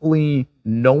definitely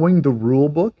knowing the rule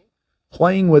book,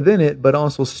 playing within it, but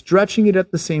also stretching it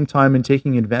at the same time and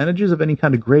taking advantages of any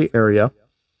kind of gray area.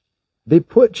 They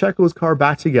put Checo's car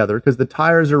back together because the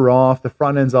tires are off, the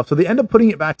front end's off. So they end up putting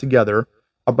it back together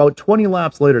about 20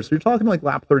 laps later. So you're talking like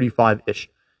lap 35-ish.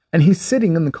 And he's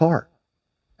sitting in the car.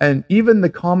 And even the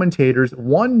commentators,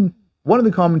 one of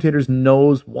the commentators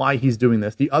knows why he's doing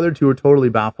this. The other two are totally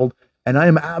baffled. And I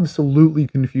am absolutely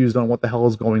confused on what the hell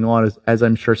is going on, as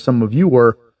I'm sure some of you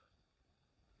were.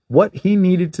 What he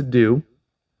needed to do,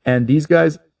 and these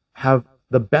guys have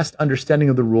the best understanding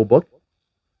of the rule book,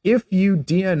 if you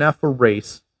DNF a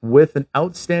race with an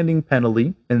outstanding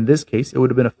penalty, in this case, it would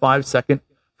have been a 5-second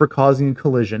for causing a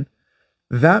collision,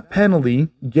 that penalty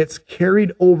gets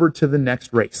carried over to the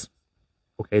next race.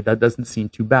 Okay, that doesn't seem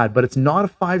too bad, but it's not a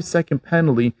 5-second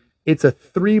penalty. It's a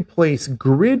 3-place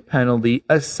grid penalty,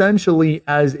 essentially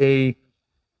as a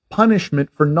punishment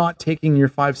for not taking your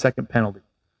 5-second penalty.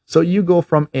 So you go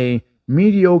from a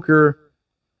mediocre,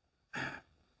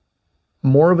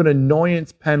 more of an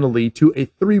annoyance penalty to a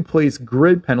 3-place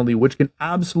grid penalty, which can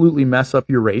absolutely mess up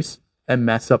your race and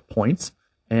mess up points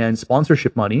and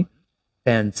sponsorship money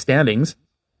and standings.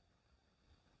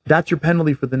 That's your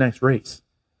penalty for the next race.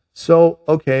 So,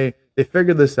 okay, they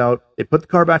figured this out. They put the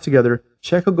car back together.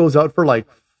 Checo goes out for like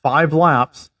 5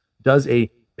 laps, does a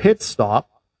pit stop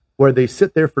where they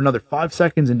sit there for another 5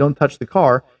 seconds and don't touch the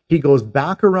car. He goes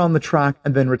back around the track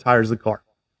and then retires the car.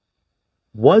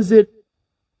 Was it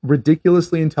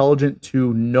ridiculously intelligent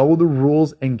to know the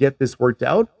rules and get this worked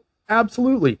out?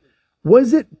 Absolutely.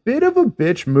 Was it a bit of a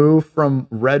bitch move from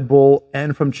Red Bull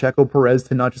and from Checo Perez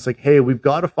to not just like, hey, we've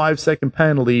got a 5-second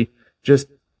penalty, just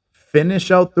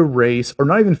finish out the race, or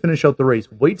not even finish out the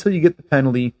race, wait till you get the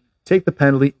penalty, take the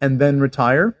penalty, and then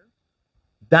retire?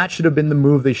 That should have been the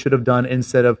move they should have done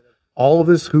instead of all of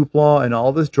this hoopla and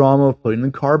all this drama of putting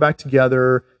the car back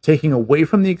together, taking away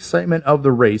from the excitement of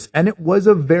the race. And it was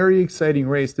a very exciting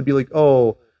race to be like,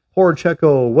 oh, poor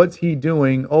Checo, what's he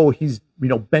doing? Oh, he's,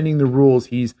 bending the rules.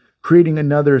 He's creating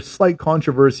another slight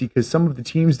controversy because some of the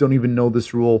teams don't even know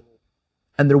this rule.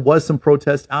 And there was some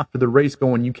protest after the race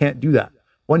going, you can't do that.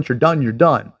 Once you're done, you're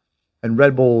done. And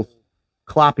Red Bull's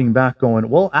clapping back going,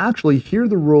 well, actually, here are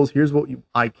the rules. Here's what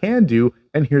I can do.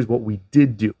 And here's what we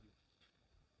did do.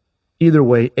 Either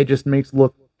way, it just makes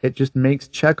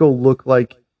Checo look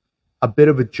like a bit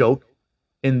of a joke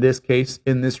in this case,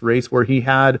 in this race, where he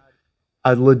had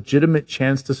a legitimate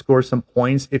chance to score some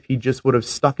points if he just would have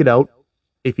stuck it out,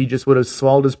 if he just would have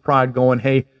swallowed his pride going,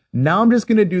 hey, now I'm just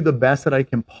going to do the best that I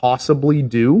can possibly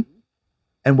do,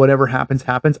 and whatever happens,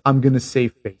 happens. I'm going to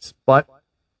save face. But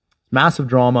massive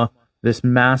drama, this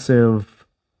massive,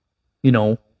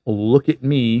 look at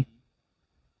me.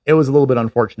 It was a little bit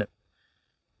unfortunate.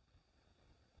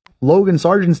 Logan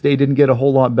Sargent's day didn't get a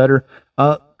whole lot better.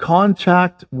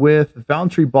 Contact with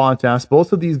Valtteri Bottas.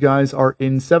 Both of these guys are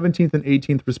in 17th and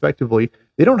 18th respectively.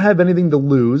 They don't have anything to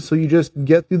lose, so you just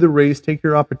get through the race, take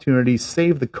your opportunity,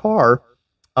 save the car.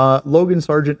 Logan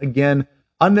Sargent, again,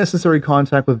 unnecessary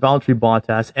contact with Valtteri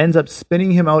Bottas, ends up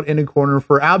spinning him out in a corner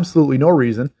for absolutely no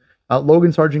reason.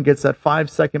 Logan Sargent gets that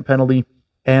 5-second penalty,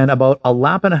 and about a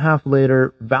lap and a half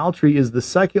later, Valtteri is the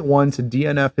second one to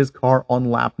DNF his car on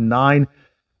lap 9.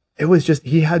 It was just,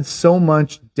 he had so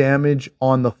much damage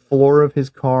on the floor of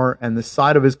his car and the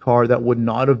side of his car that would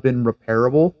not have been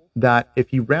repairable, that if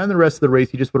he ran the rest of the race,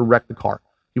 he just would have wrecked the car.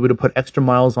 He would have put extra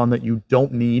miles on that you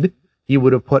don't need. He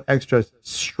would have put extra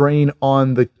strain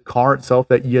on the car itself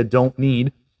that you don't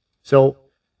need. So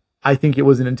I think it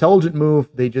was an intelligent move.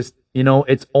 They just,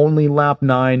 it's only lap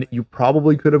 9. You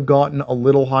probably could have gotten a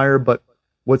little higher, but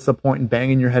what's the point in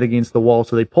banging your head against the wall?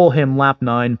 So they pull him lap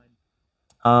 9.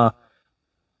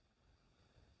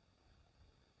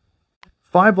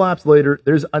 5 laps later,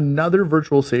 there's another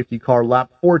virtual safety car,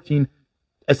 lap 14,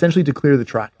 essentially to clear the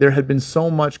track. There had been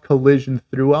so much collision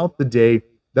throughout the day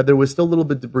that there was still a little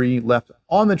bit of debris left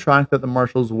on the track that the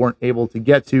marshals weren't able to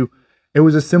get to. It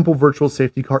was a simple virtual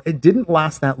safety car. It didn't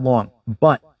last that long,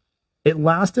 but it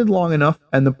lasted long enough,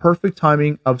 and the perfect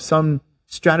timing of some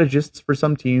strategists for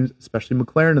some teams, especially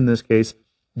McLaren in this case,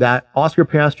 that Oscar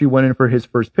Piastri went in for his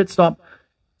first pit stop.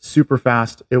 Super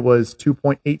fast. It was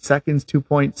 2.8 seconds,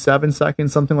 2.7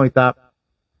 seconds, something like that.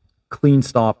 Clean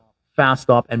stop, fast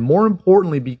stop, and more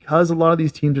importantly, because a lot of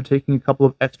these teams are taking a couple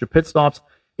of extra pit stops,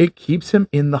 it keeps him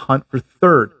in the hunt for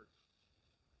third.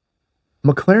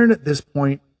 McLaren at this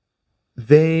point,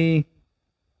 it's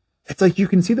like you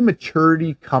can see the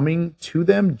maturity coming to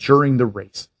them during the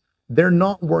race. They're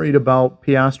not worried about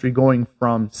Piastri going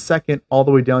from second all the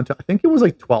way down to, I think it was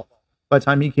like 12th by the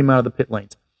time he came out of the pit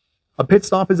lanes. A pit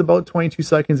stop is about 22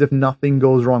 seconds if nothing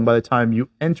goes wrong. By the time you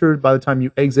enter, by the time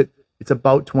you exit, it's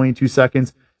about 22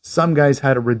 seconds. Some guys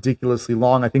had a ridiculously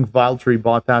long. I think Valtteri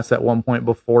Bottas at one point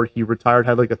before he retired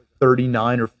had like a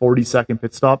 39 or 40-second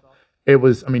pit stop. It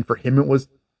was, for him, it was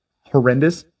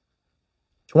horrendous.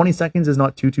 20 seconds is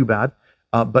not too bad,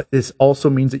 but this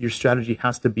also means that your strategy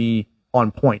has to be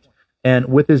on point. And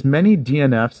with as many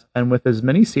DNFs and with as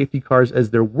many safety cars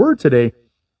as there were today,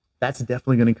 that's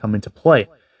definitely going to come into play.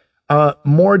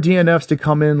 More DNFs to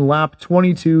come in, lap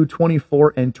 22,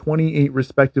 24, and 28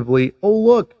 respectively. Oh,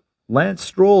 look, Lance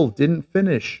Stroll didn't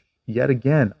finish yet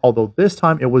again, although this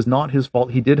time it was not his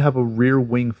fault. He did have a rear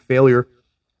wing failure,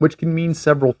 which can mean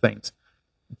several things.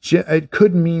 It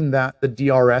could mean that the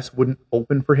DRS wouldn't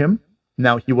open for him.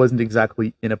 Now, he wasn't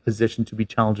exactly in a position to be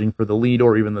challenging for the lead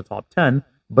or even the top 10,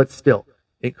 but still,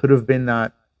 it could have been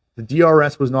that the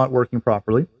DRS was not working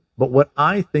properly. But what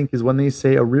I think is when they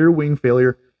say a rear wing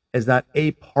failure, is that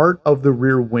a part of the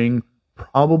rear wing,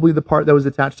 probably the part that was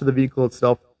attached to the vehicle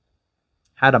itself,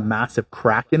 had a massive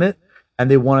crack in it,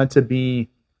 and they wanted to be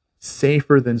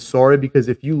safer than sorry, because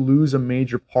if you lose a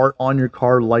major part on your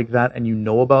car like that and you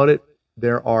know about it,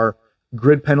 there are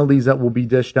grid penalties that will be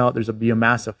dished out. There's be a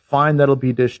massive fine that'll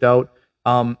be dished out.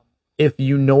 If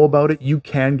you know about it, you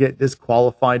can get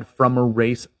disqualified from a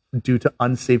race due to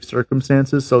unsafe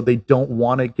circumstances, so they don't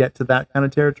want to get to that kind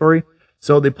of territory.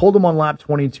 So they pulled him on lap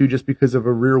 22 just because of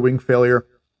a rear wing failure.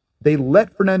 They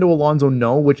let Fernando Alonso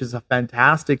know, which is a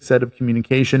fantastic set of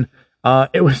communication.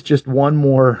 It was just one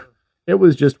more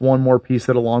piece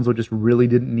that Alonso just really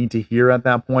didn't need to hear at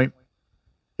that point.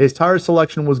 His tire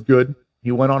selection was good.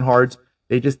 He went on hards.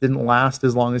 They just didn't last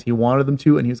as long as he wanted them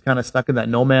to, and he was kind of stuck in that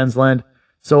no man's land.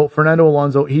 So Fernando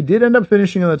Alonso, he did end up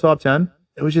finishing in the top 10.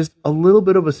 It was just a little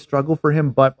bit of a struggle for him,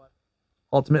 but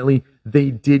ultimately they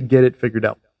did get it figured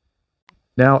out.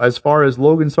 Now, as far as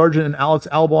Logan Sargent and Alex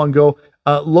Albon go,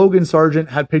 Logan Sargent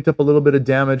had picked up a little bit of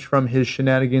damage from his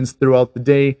shenanigans throughout the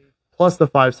day, plus the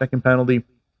 5-second penalty.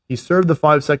 He served the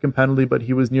 5-second penalty, but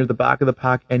he was near the back of the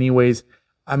pack anyways.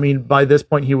 I mean, by this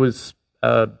point, he was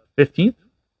 15th.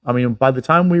 I mean, by the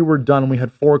time we were done, we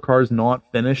had 4 cars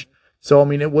not finished. So, I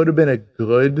mean, it would have been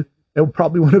it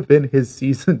probably would have been his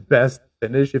season best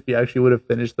finish if he actually would have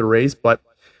finished the race. But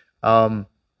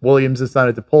Williams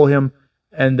decided to pull him.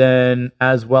 And then,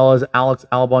 as well as Alex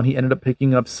Albon, he ended up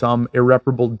picking up some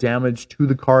irreparable damage to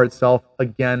the car itself.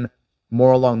 Again,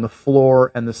 more along the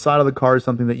floor and the side of the car,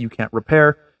 something that you can't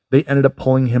repair. They ended up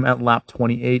pulling him at lap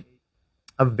 28.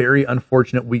 A very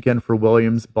unfortunate weekend for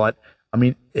Williams, but I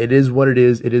mean, it is what it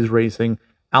is. It is racing.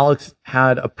 Alex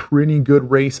had a pretty good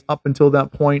race up until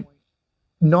that point.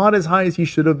 Not as high as he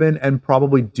should have been, and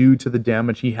probably due to the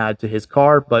damage he had to his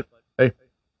car, but hey,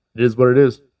 it is what it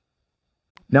is.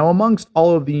 Now, amongst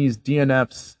all of these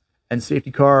DNFs and safety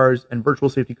cars and virtual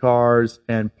safety cars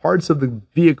and parts of the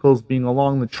vehicles being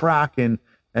along the track and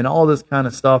all this kind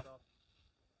of stuff,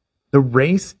 the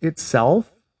race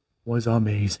itself was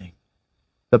amazing.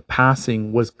 The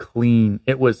passing was clean.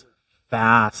 It was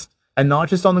fast. And not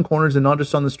just on the corners and not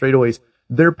just on the straightaways.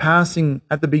 They're passing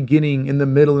at the beginning, in the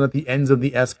middle, and at the ends of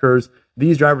the S-curves.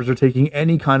 These drivers are taking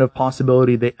any kind of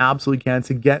possibility they absolutely can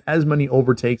to get as many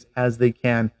overtakes as they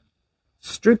can.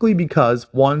 Strictly because,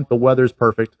 1, the weather's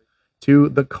perfect. 2,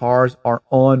 the cars are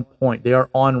on point. They are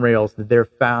on rails. They're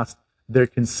fast. They're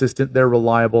consistent. They're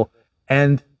reliable.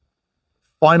 And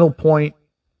final point,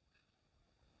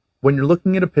 when you're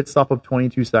looking at a pit stop of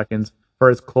 22 seconds, for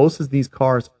as close as these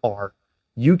cars are,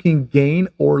 you can gain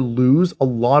or lose a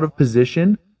lot of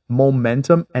position,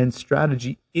 momentum, and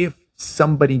strategy if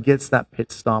somebody gets that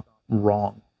pit stop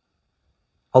wrong.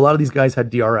 A lot of these guys had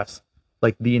DRS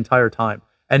like the entire time,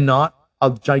 and not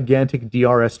a gigantic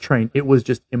DRS train. It was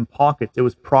just in pockets. It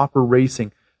was proper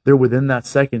racing. They're within that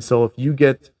second. So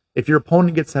if your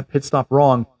opponent gets that pit stop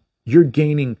wrong, you're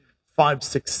gaining 5,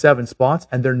 6, 7 spots,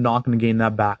 and they're not going to gain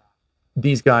that back.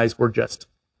 These guys were just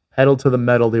pedal to the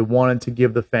metal. They wanted to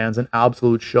give the fans an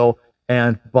absolute show.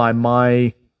 And by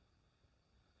my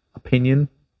opinion,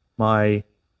 my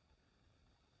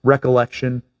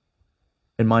recollection,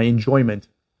 and my enjoyment,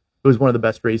 it was one of the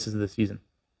best races of the season.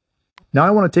 Now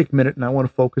I want to take a minute and I want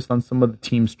to focus on some of the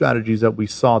team strategies that we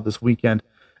saw this weekend.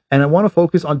 And I want to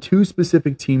focus on 2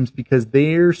 specific teams because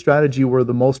their strategy were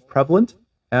the most prevalent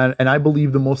and I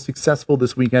believe the most successful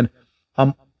this weekend.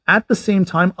 At the same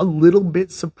time, a little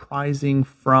bit surprising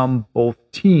from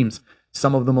both teams.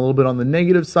 Some of them a little bit on the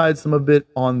negative side, some of it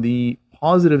on the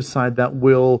positive side that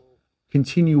will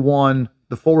continue on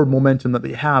the forward momentum that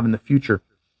they have in the future.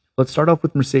 Let's start off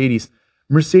with Mercedes.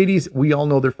 Mercedes, we all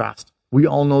know they're fast. We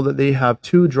all know that they have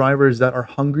 2 drivers that are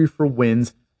hungry for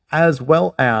wins, as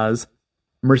well as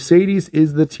Mercedes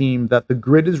is the team that the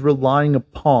grid is relying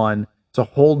upon to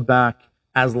hold back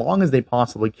as long as they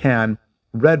possibly can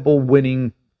Red Bull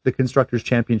winning the Constructors'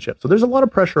 Championship. So there's a lot of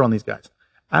pressure on these guys,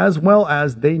 as well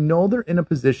as they know they're in a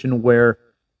position where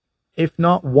if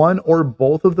not one or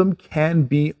both of them can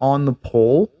be on the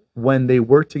pole when they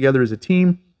work together as a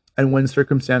team and when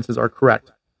circumstances are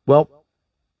correct. Well,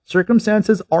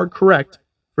 circumstances are correct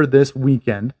for this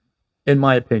weekend, in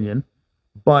my opinion,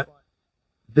 but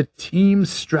the team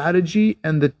strategy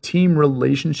and the team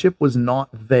relationship was not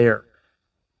there.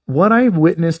 What I've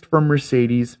witnessed from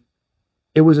Mercedes,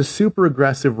 it was a super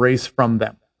aggressive race from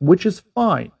them, which is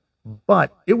fine,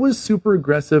 but it was super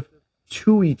aggressive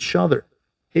to each other.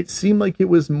 It seemed like it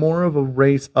was more of a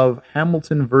race of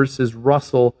Hamilton versus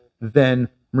Russell than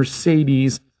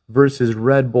Mercedes versus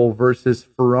Red Bull versus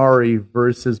Ferrari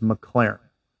versus McLaren.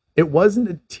 It wasn't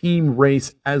a team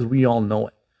race as we all know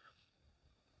it.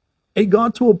 It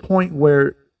got to a point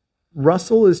where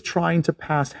Russell is trying to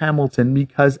pass Hamilton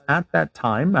because at that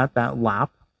time, at that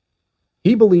lap,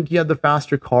 he believed he had the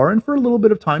faster car, and for a little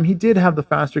bit of time, he did have the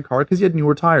faster car because he had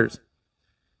newer tires.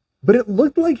 But it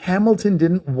looked like Hamilton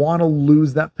didn't want to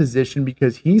lose that position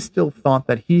because he still thought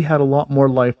that he had a lot more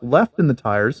life left in the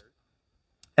tires.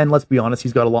 And let's be honest,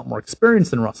 he's got a lot more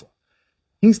experience than Russell.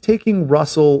 He's taking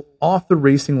Russell off the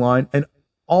racing line and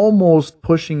almost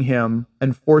pushing him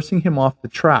and forcing him off the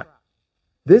track.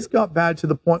 This got bad to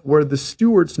the point where the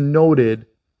stewards noted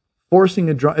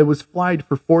it was flagged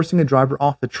for forcing a driver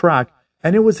off the track,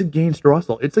 and it was against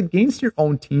Russell. It's against your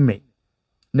own teammate.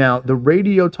 Now, the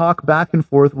radio talk back and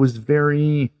forth was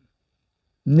very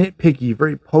nitpicky,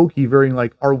 very pokey, very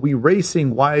like, are we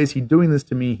racing? Why is he doing this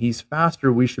to me? He's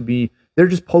faster. We should be. They're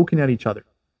just poking at each other.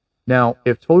 Now,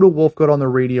 if Toto Wolff got on the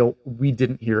radio, we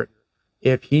didn't hear it.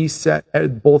 If he set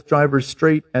both drivers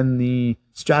straight and the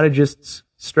strategists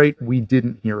straight, we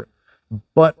didn't hear it.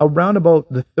 But around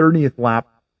about the 30th lap,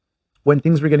 when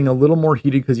things were getting a little more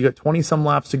heated because you got 20 some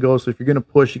laps to go, so if you're going to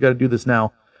push, you got to do this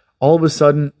now. All of a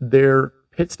sudden, their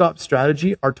pit stop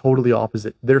strategy are totally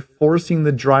opposite. They're forcing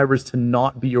the drivers to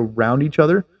not be around each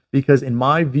other because, in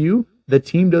my view, the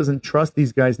team doesn't trust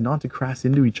these guys not to crash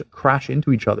into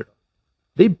each other.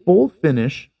 They both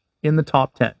finish in the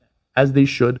top 10, as they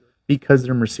should, because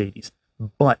they're Mercedes.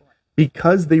 But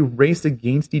because they raced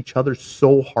against each other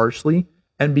so harshly,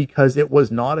 and because it was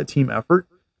not a team effort,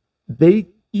 they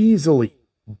easily,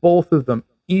 both of them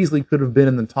easily could have been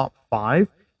in the top 5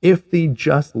 if they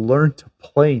just learned to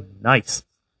play nice.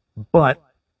 But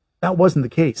that wasn't the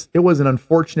case. It was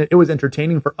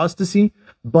entertaining for us to see,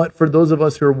 but for those of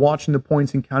us who are watching the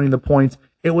points and counting the points,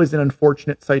 it was an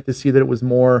unfortunate sight to see that it was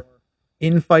more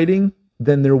infighting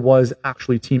than there was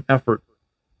actually team effort.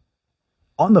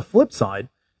 On the flip side,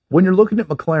 when you're looking at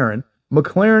McLaren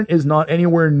is not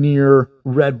anywhere near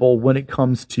Red Bull when it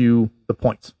comes to the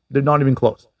points. They're not even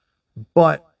close.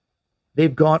 But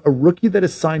they've got a rookie that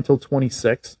is signed till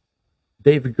 26.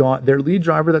 They've got their lead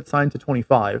driver that's signed to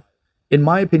 25. In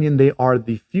my opinion, they are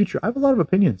the future. I have a lot of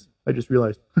opinions, I just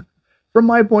realized. From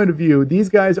my point of view, these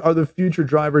guys are the future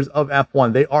drivers of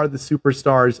F1. They are the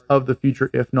superstars of the future,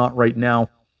 if not right now.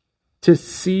 To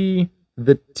see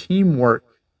the teamwork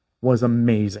was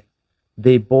amazing.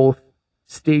 They both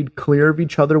stayed clear of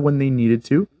each other when they needed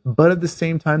to, but at the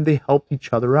same time, they helped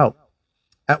each other out.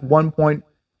 At one point,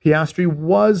 Piastri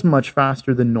was much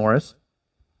faster than Norris,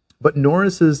 but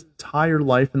Norris's tire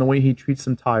life and the way he treats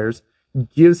some tires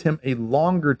gives him a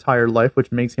longer tire life,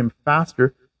 which makes him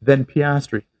faster than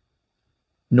Piastri.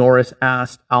 Norris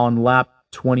asked on lap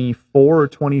 24 or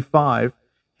 25,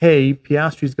 hey,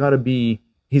 Piastri's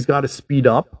he's got to speed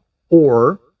up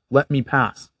or let me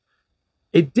pass.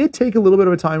 It did take a little bit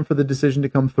of a time for the decision to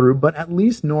come through, but at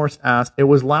least Norris asked. It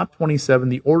was lap 27.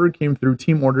 The order came through,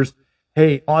 team orders.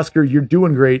 Hey, Oscar, you're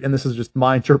doing great. And this is just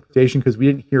my interpretation because we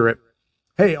didn't hear it.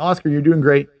 Hey, Oscar, you're doing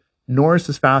great. Norris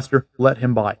is faster. Let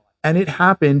him by. And it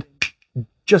happened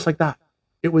just like that.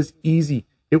 It was easy.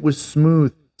 It was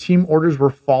smooth. Team orders were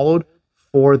followed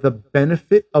for the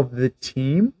benefit of the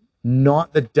team,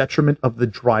 not the detriment of the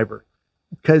driver.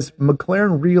 Because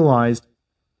McLaren realized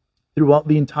throughout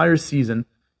the entire season,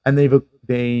 and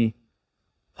they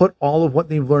put all of what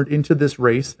they've learned into this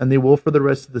race, and they will for the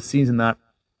rest of the season, that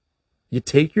you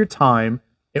take your time,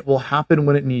 it will happen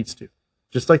when it needs to.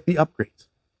 Just like the upgrades.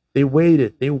 They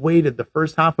waited. The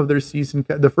first half of their season,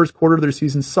 the first quarter of their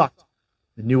season sucked.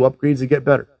 The new upgrades, they get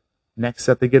better. Next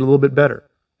set, they get a little bit better.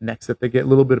 Next set, they get a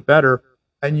little bit better.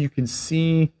 And you can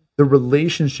see the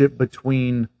relationship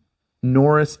between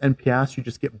Norris and Piastri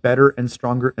just get better and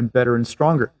stronger and better and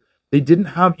stronger. They didn't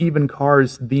have even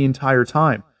cars the entire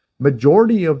time.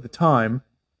 Majority of the time,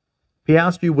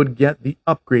 Piastri would get the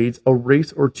upgrades a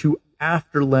race or two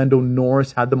after Lando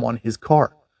Norris had them on his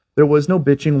car. There was no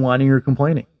bitching, whining, or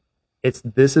complaining.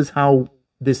 This is how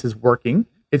this is working.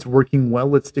 It's working well.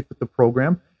 Let's stick with the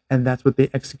program. And that's what they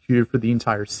executed for the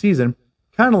entire season.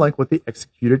 Kind of like what they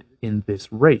executed in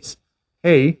this race.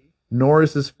 Hey,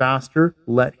 Norris is faster.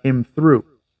 Let him through.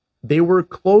 They were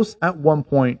close at one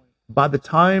point. By the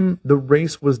time the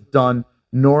race was done,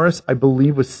 Norris, I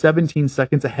believe, was 17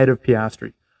 seconds ahead of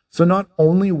Piastri. So not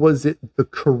only was it the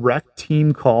correct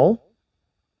team call,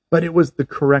 but it was the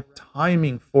correct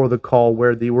timing for the call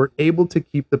where they were able to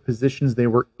keep the positions they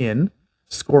were in,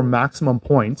 score maximum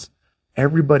points.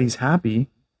 Everybody's happy,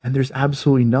 and there's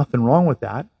absolutely nothing wrong with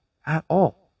that at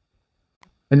all.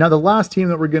 And now the last team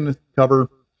that we're going to cover,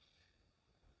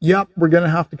 yep, we're going to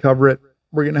have to cover it.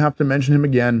 We're going to have to mention him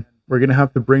again. We're going to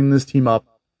have to bring this team up.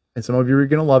 And some of you are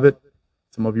going to love it.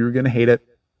 Some of you are going to hate it.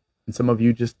 And some of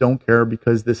you just don't care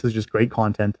because this is just great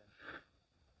content.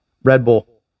 Red Bull.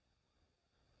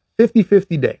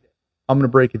 50-50 day. I'm going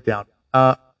to break it down.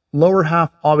 Lower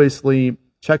half, obviously,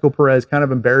 Checo Perez kind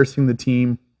of embarrassing the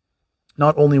team,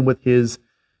 not only with his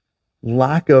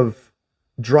lack of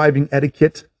driving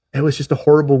etiquette. It was just a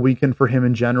horrible weekend for him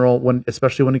in general,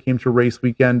 especially when it came to race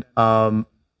weekend.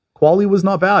 Quali was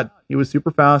not bad. He was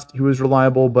super fast. He was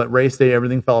reliable, but race day,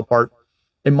 everything fell apart.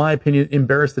 In my opinion,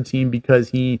 embarrassed the team because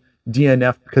he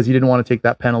DNF'd because he didn't want to take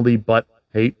that penalty, but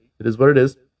hey, it is what it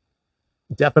is.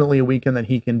 Definitely a weekend that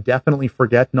he can definitely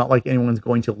forget, not like anyone's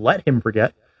going to let him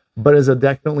forget, but is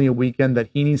definitely a weekend that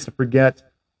he needs to forget,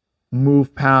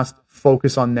 move past,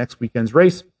 focus on next weekend's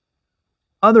race.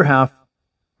 Other half,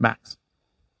 Max.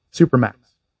 Super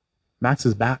Max. Max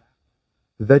is back.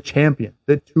 The champion,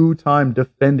 the two-time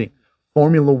defending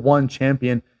Formula One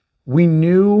champion. We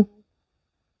knew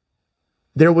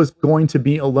there was going to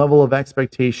be a level of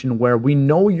expectation where we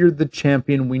know you're the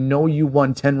champion, we know you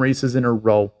won 10 races in a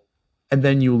row, and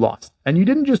then you lost. And you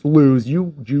didn't just lose,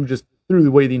 you just threw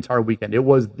away the entire weekend. It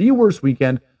was the worst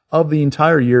weekend of the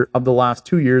entire year, of the last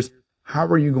 2 years. How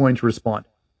are you going to respond?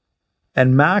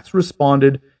 And Max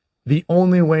responded the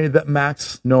only way that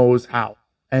Max knows how,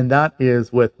 and that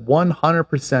is with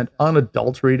 100%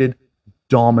 unadulterated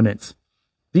dominance.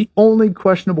 The only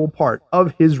questionable part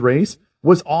of his race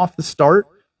was off the start,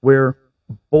 where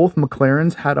both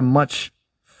McLarens had a much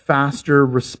faster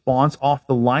response off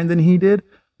the line than he did.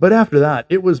 But after that,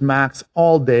 it was Max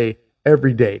all day,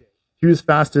 every day. He was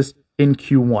fastest in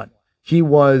Q1. He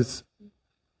wasn't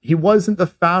the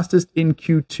fastest in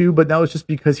Q2, but that was just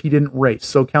because he didn't race.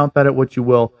 So count that at what you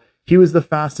will. He was the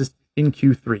fastest in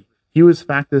Q3. He was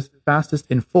fastest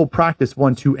in full practice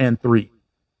 1, 2, and 3.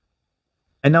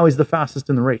 And now he's the fastest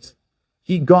in the race.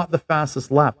 He got the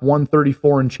fastest lap,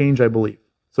 1:34 and change, I believe.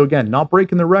 So again, not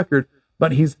breaking the record,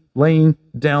 but he's laying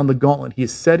down the gauntlet.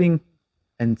 He's setting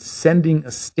and sending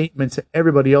a statement to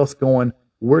everybody else going,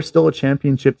 we're still a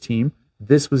championship team.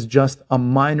 This was just a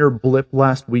minor blip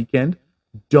last weekend.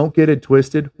 Don't get it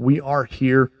twisted. We are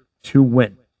here to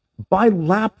win. By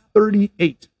lap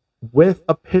 38, with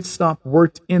a pit stop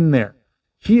worked in there,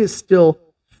 he is still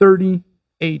 30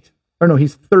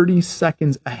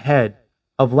 seconds ahead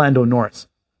of Lando Norris.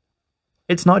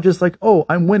 It's not just like, oh,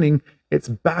 I'm winning. It's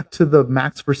back to the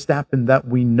Max Verstappen that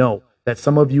we know, that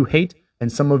some of you hate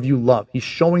and some of you love. He's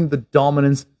showing the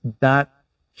dominance that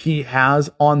he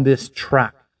has on this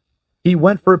track. He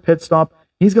went for a pit stop.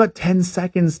 He's got 10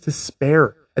 seconds to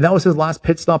spare. And that was his last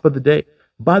pit stop of the day.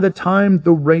 By the time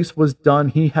the race was done,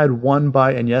 he had won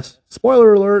by, and yes,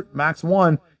 spoiler alert, Max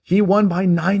won. He won by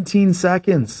 19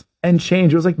 seconds and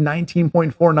change. It was like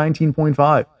 19.4,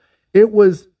 19.5. It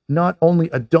was not only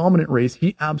a dominant race,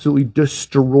 he absolutely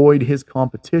destroyed his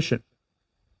competition.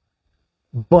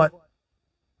 But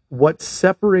what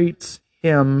separates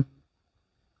him,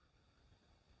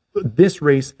 this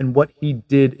race, and what he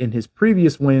did in his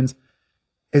previous wins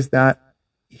is that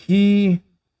he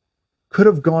could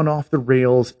have gone off the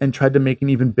rails and tried to make an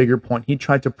even bigger point. He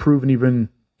tried to prove an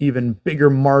even bigger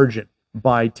margin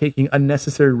by taking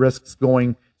unnecessary risks,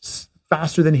 going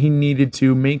faster than he needed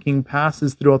to, making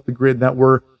passes throughout the grid that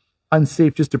were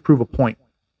unsafe just to prove a point.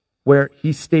 Where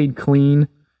he stayed clean,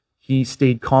 he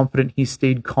stayed confident, he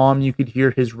stayed calm. You could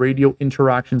hear his radio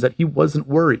interactions that he wasn't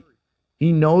worried.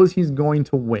 He knows he's going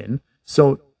to win,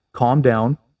 so calm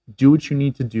down, do what you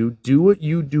need to do what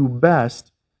you do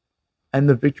best, and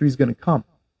the victory is going to come.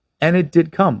 And it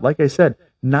did come. Like I said,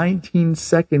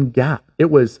 19-second gap.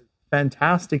 It was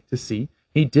fantastic to see.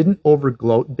 He didn't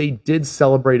overgloat. They did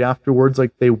celebrate afterwards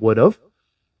like they would have.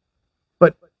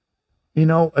 But, you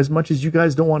know, as much as you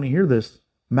guys don't want to hear this,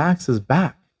 Max is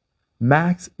back.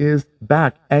 Max is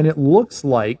back. And it looks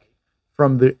like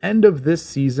from the end of this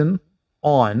season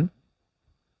on,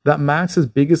 that Max's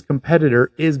biggest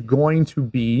competitor is going to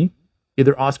be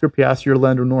either Oscar Piastri or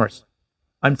Lando Norris.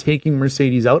 I'm taking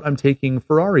Mercedes out. I'm taking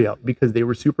Ferrari out because they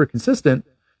were super consistent.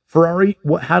 Ferrari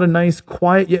had a nice,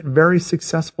 quiet, yet very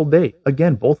successful day.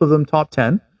 Again, both of them top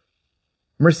 10.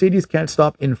 Mercedes can't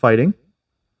stop infighting,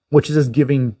 which is just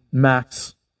giving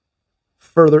Max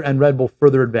further and Red Bull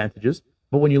further advantages.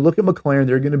 But when you look at McLaren,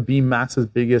 they're going to be Max's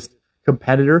biggest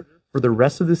competitor for the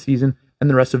rest of the season and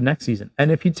the rest of next season. And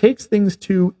if he takes things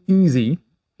too easy,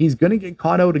 he's going to get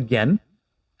caught out again.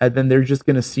 And then they're just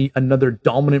going to see another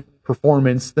dominant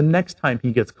performance the next time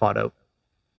he gets caught out.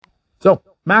 So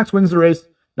Max wins the race,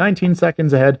 19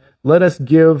 seconds ahead. Let us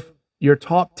give your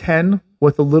top 10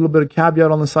 with a little bit of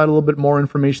caveat on the side, a little bit more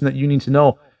information that you need to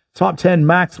know. Top 10,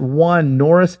 Max 1,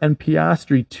 Norris and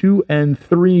Piastri 2 and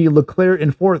 3, Leclerc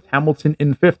in 4th, Hamilton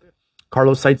in 5th,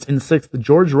 Carlos Sainz in 6th,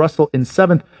 George Russell in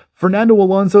 7th, Fernando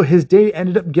Alonso, his day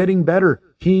ended up getting better.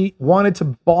 He wanted to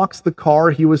box the car.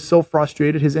 He was so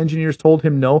frustrated. His engineers told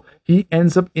him no. He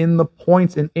ends up in the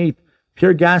points in 8th.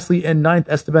 Pierre Gasly in 9th.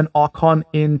 Esteban Ocon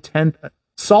in 10th.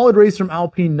 Solid race from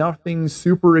Alpine. Nothing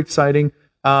super exciting.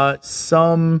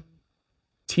 Some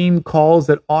team calls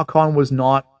that Ocon was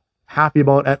not happy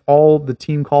about at all. The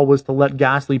team call was to let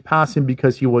Gasly pass him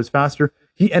because he was faster.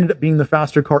 He ended up being the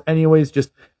faster car anyways.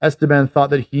 Just Esteban thought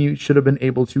that he should have been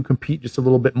able to compete just a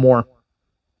little bit more.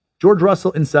 George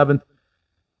Russell in 7th.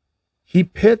 He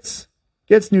pits,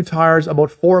 gets new tires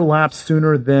about 4 laps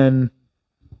sooner than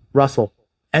Russell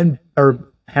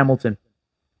or Hamilton.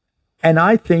 And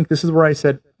I think this is where I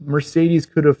said Mercedes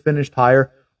could have finished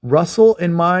higher. Russell,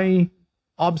 in my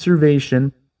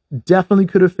observation, definitely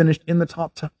could have finished in the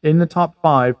top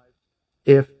 5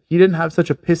 if he didn't have such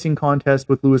a pissing contest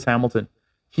with Lewis Hamilton.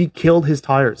 He killed his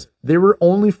tires. They were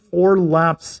only 4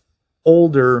 laps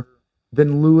older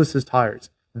than Lewis's tires.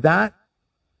 That,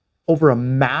 over a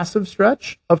massive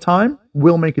stretch of time,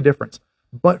 will make a difference.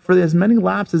 But for as many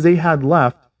laps as they had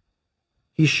left,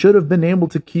 he should have been able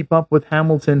to keep up with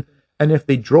Hamilton. And if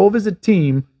they drove as a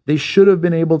team, they should have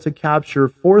been able to capture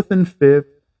 4th and 5th,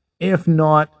 if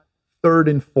not 3rd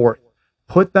and 4th.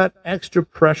 Put that extra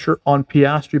pressure on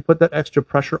Piastri, put that extra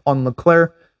pressure on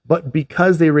Leclerc. But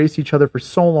because they raced each other for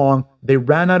so long, they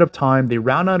ran out of time, they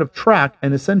ran out of track,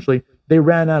 and essentially they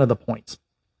ran out of the points.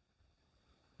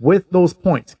 With those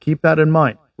points, keep that in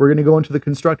mind. We're going to go into the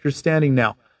constructors standing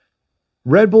now.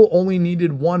 Red Bull only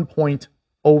needed 1 point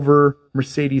over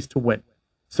Mercedes to win.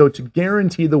 So to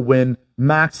guarantee the win,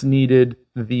 Max needed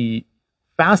the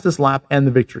fastest lap and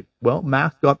the victory. Well,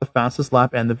 Max got the fastest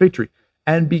lap and the victory.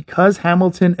 And because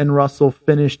Hamilton and Russell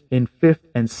finished in 5th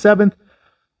and 7th,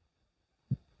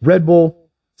 Red Bull,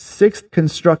 6th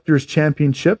Constructors'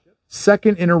 Championship,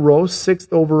 2nd in a row,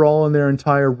 6th overall in their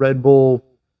entire Red Bull,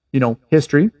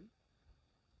 history.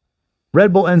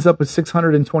 Red Bull ends up with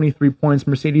 623 points.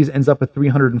 Mercedes ends up with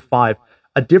 305.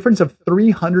 A difference of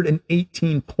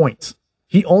 318 points.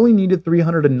 He only needed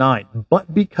 309,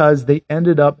 but because they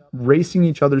ended up racing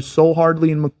each other so hard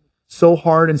and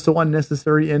so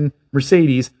unnecessary in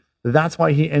Mercedes, that's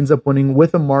why he ends up winning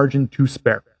with a margin to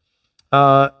spare.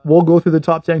 We'll go through the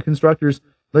top 10 constructors.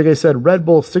 Like I said, Red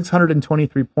Bull,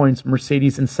 623 points.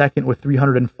 Mercedes in 2nd with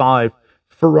 305.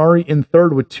 Ferrari in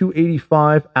 3rd with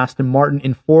 285. Aston Martin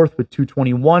in 4th with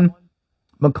 221.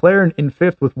 McLaren in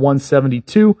 5th with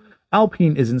 172.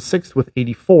 Alpine is in 6th with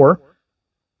 84.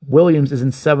 Williams is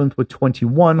in 7th with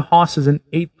 21. Haas is in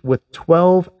 8th with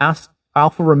 12.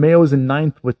 Alfa Romeo is in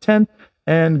 9th with 10.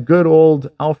 And good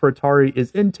old AlphaTauri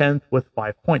is in 10th with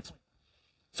 5 points.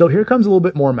 So here comes a little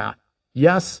bit more math.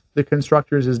 Yes, the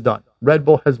Constructors is done. Red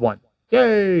Bull has won.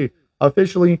 Yay!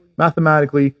 Officially,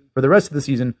 mathematically, for the rest of the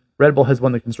season, Red Bull has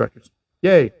won the Constructors.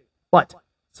 Yay! But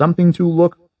something to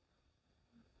look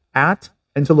at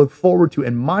and to look forward to,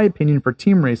 in my opinion, for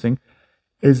team racing,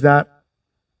 is that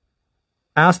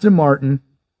Aston Martin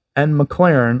and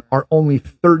McLaren are only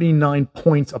 39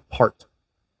 points apart.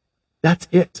 That's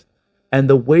it. And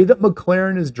the way that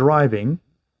McLaren is driving,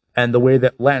 and the way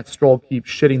that Lance Stroll keeps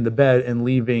shitting the bed and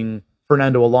leaving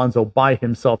Fernando Alonso by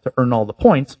himself to earn all the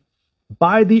points,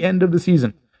 by the end of the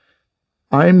season,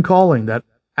 I'm calling that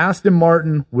Aston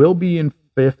Martin will be in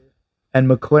 5th and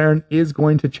McLaren is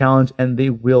going to challenge and they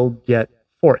will get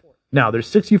 4th. Now, there's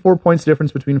 64 points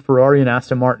difference between Ferrari and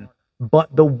Aston Martin,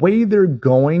 but the way they're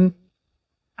going,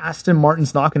 Aston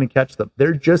Martin's not going to catch them.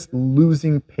 They're just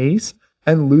losing pace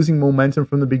and losing momentum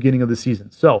from the beginning of the season.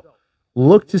 So,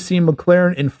 look to see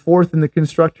McLaren in 4th in the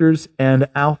Constructors and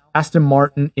Aston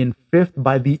Martin in 5th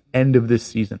by the end of this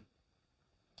season.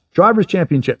 Drivers'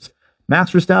 Championships.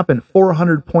 Max Verstappen,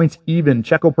 400 points even.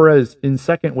 Checo Perez in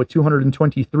 2nd with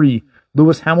 223.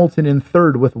 Lewis Hamilton in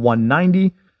 3rd with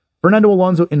 190. Fernando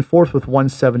Alonso in 4th with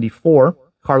 174.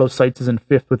 Carlos Sainz is in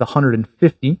 5th with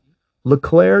 150.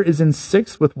 Leclerc is in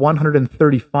 6th with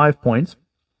 135 points.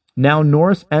 Now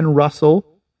Norris and Russell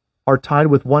are tied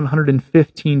with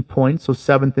 115 points, so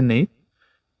 7th and 8th.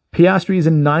 Piastri is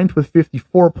in 9th with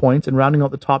 54 points, and rounding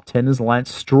out the top 10 is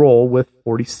Lance Stroll with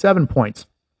 47 points.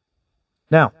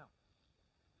 Now,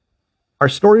 our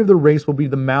story of the race will be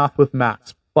the math with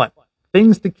Max, but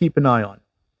things to keep an eye on.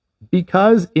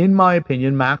 Because, in my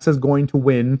opinion, Max is going to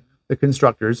win the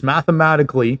Constructors.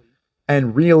 Mathematically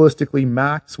and realistically,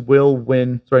 Max will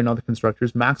win, not the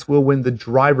Constructors, Max will win the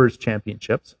Drivers'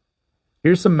 Championships.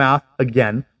 Here's some math,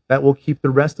 again, that will keep the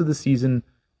rest of the season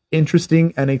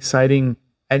interesting and exciting.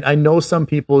 And I know some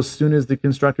people, as soon as the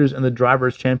Constructors and the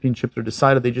Drivers' Championships are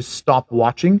decided, they just stop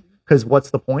watching, because what's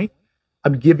the point?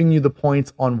 I'm giving you the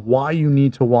points on why you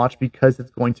need to watch, because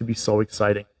it's going to be so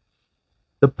exciting.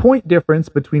 The point difference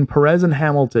between Perez and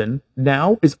Hamilton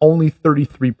now is only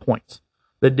 33 points.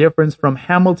 The difference from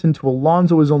Hamilton to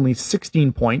Alonso is only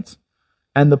 16 points,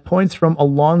 and the points from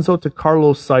Alonso to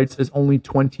Carlos Sainz is only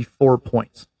 24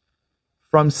 points.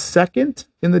 From 2nd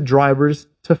in the drivers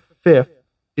to 5th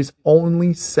is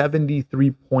only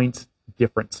 73 points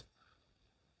difference.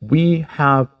 We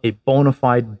have a bona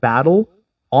fide battle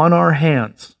on our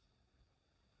hands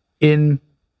in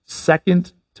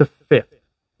 2nd to 5th,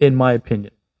 in my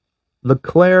opinion.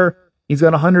 Leclerc, he's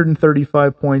got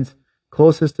 135 points.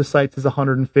 Closest to Sainz is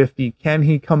 150. Can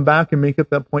he come back and make up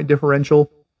that point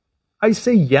differential? I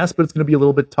say yes, but it's going to be a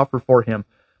little bit tougher for him.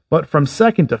 But from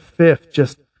 2nd to 5th,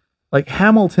 just like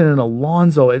Hamilton and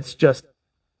Alonso, it's just,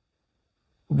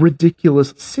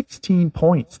 ridiculous 16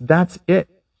 points. That's it.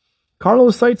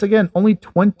 Carlos Sainz, again, only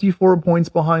 24 points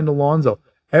behind Alonso.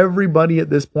 Everybody at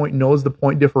this point knows the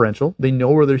point differential. They know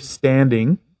where they're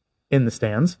standing in the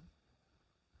stands.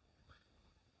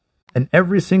 And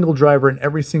every single driver and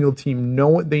every single team know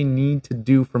what they need to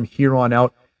do from here on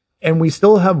out. And we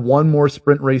still have one more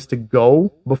sprint race to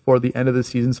go before the end of the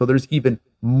season. So there's even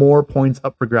more points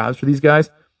up for grabs for these guys.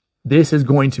 This is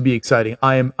going to be exciting.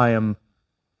 I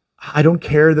don't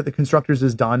care that the Constructors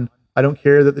is done. I don't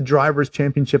care that the Drivers'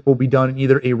 Championship will be done in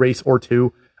either a race or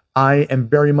two. I am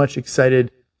very much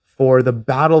excited for the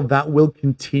battle that will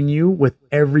continue with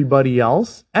everybody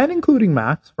else, and including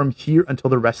Max, from here until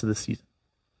the rest of the season.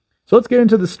 So let's get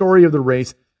into the story of the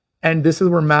race. And this is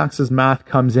where Max's math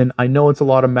comes in. I know it's a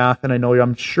lot of math, and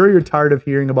I'm sure you're tired of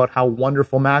hearing about how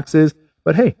wonderful Max is.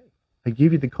 But hey, I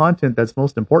give you the content that's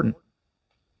most important.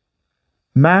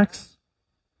 Max,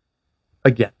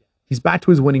 again, he's back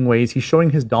to his winning ways. He's showing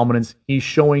his dominance. He's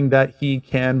showing that he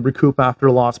can recoup after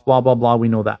a loss, blah, blah, blah. We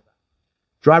know that.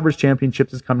 Drivers'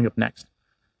 Championships is coming up next.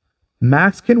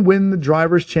 Max can win the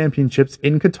Drivers' Championships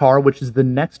in Qatar, which is the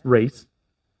next race,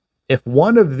 if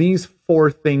one of these four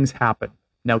things happen.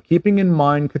 Now, keeping in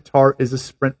mind Qatar is a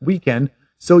sprint weekend,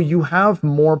 so you have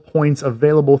more points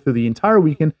available through the entire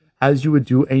weekend as you would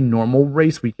do a normal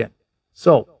race weekend.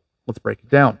 So, let's break it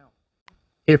down.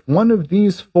 If one of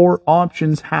these four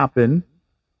options happen,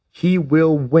 he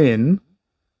will win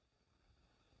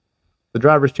the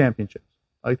Drivers' Championships.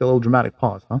 I like the little dramatic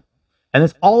pause, huh?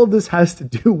 And all of this has to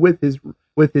do with his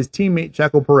teammate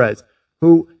Checo Perez,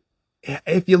 who,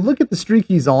 if you look at the streak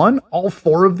he's on, all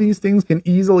four of these things can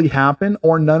easily happen,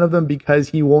 or none of them, because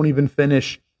he won't even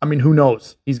finish. I mean, who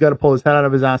knows? He's got to pull his head out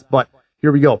of his ass, but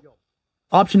here we go.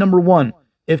 Option number one,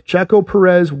 if Checo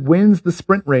Perez wins the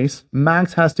sprint race,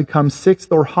 Max has to come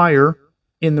 6th or higher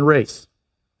in the race.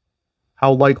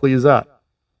 How likely is that?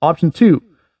 Option two,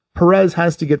 Perez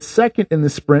has to get 2nd in the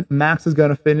sprint. Max is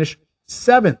going to finish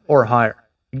 7th or higher.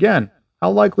 Again,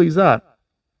 how likely is that?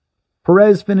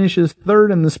 Perez finishes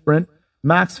 3rd in the sprint.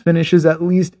 Max finishes at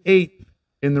least 8th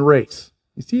in the race.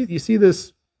 You see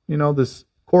this, this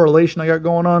correlation I got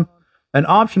going on? And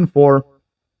option four,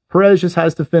 Perez just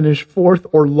has to finish 4th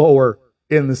or lower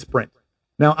in the sprint.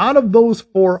 Now, out of those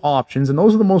four options, and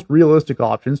those are the most realistic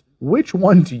options, which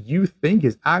one do you think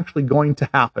is actually going to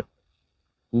happen?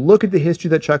 Look at the history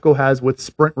that Checo has with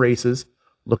sprint races.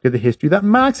 Look at the history that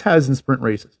Max has in sprint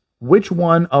races. Which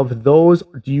one of those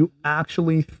do you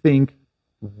actually think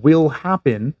will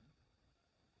happen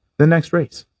the next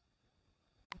race?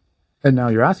 And now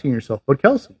you're asking yourself, but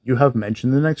Kelsey, you have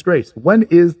mentioned the next race. When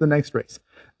is the next race?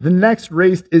 The next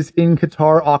race is in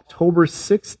Qatar, October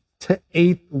 6th to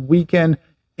 8th weekend.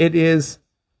 It is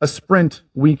a sprint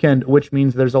weekend, which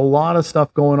means there's a lot of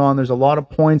stuff going on. There's a lot of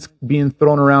points being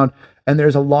thrown around, and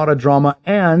there's a lot of drama.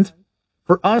 And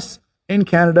for us in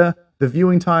Canada, the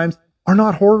viewing times are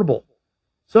not horrible.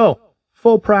 So,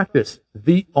 full practice,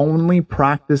 the only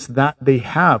practice that they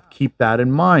have. Keep that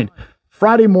in mind.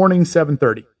 Friday morning,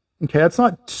 7:30. Okay, that's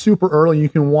not super early. You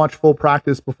can watch full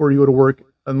practice before you go to work,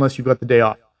 unless you've got the day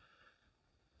off.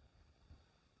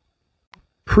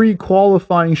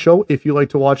 Pre-qualifying show, if you like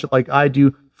to watch it like I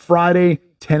do, Friday,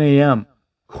 10 a.m.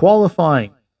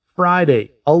 Qualifying,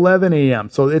 Friday, 11 a.m.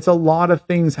 So it's a lot of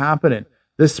things happening.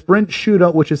 The sprint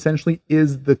shootout, which essentially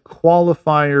is the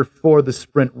qualifier for the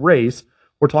sprint race,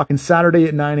 we're talking Saturday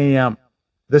at 9 a.m.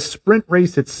 The sprint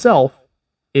race itself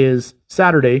is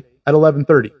Saturday at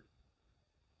 11:30.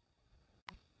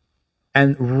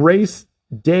 And race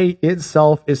day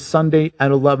itself is Sunday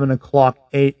at 11 o'clock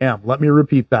a.m. Let me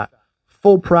repeat that.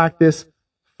 Full practice,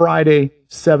 Friday,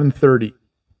 7:30.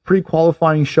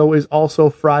 Pre-qualifying show is also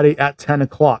Friday at 10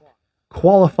 o'clock.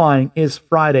 Qualifying is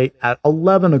Friday at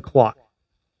 11 o'clock.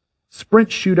 Sprint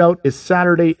shootout is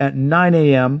Saturday at 9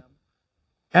 a.m.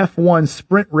 F1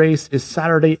 sprint race is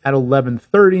Saturday at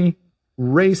 11:30.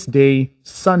 Race day,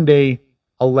 Sunday,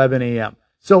 11 a.m.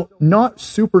 So not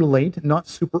super late, not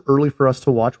super early for us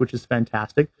to watch, which is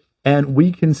fantastic. And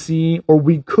we can see, or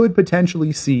we could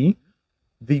potentially see,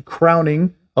 the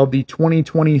crowning of the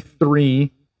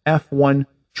 2023 F1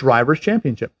 Drivers'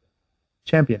 Championship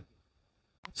champion.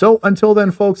 So until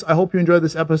then, folks, I hope you enjoyed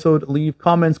this episode. Leave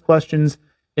comments, questions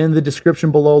in the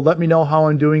description below. Let me know how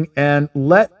I'm doing, and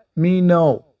let me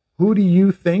know, who do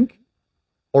you think,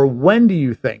 or when do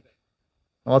you think,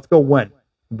 well, let's go when.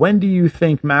 When do you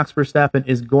think Max Verstappen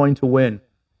is going to win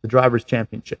the Drivers'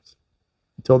 Championships?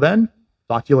 Until then,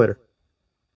 talk to you later.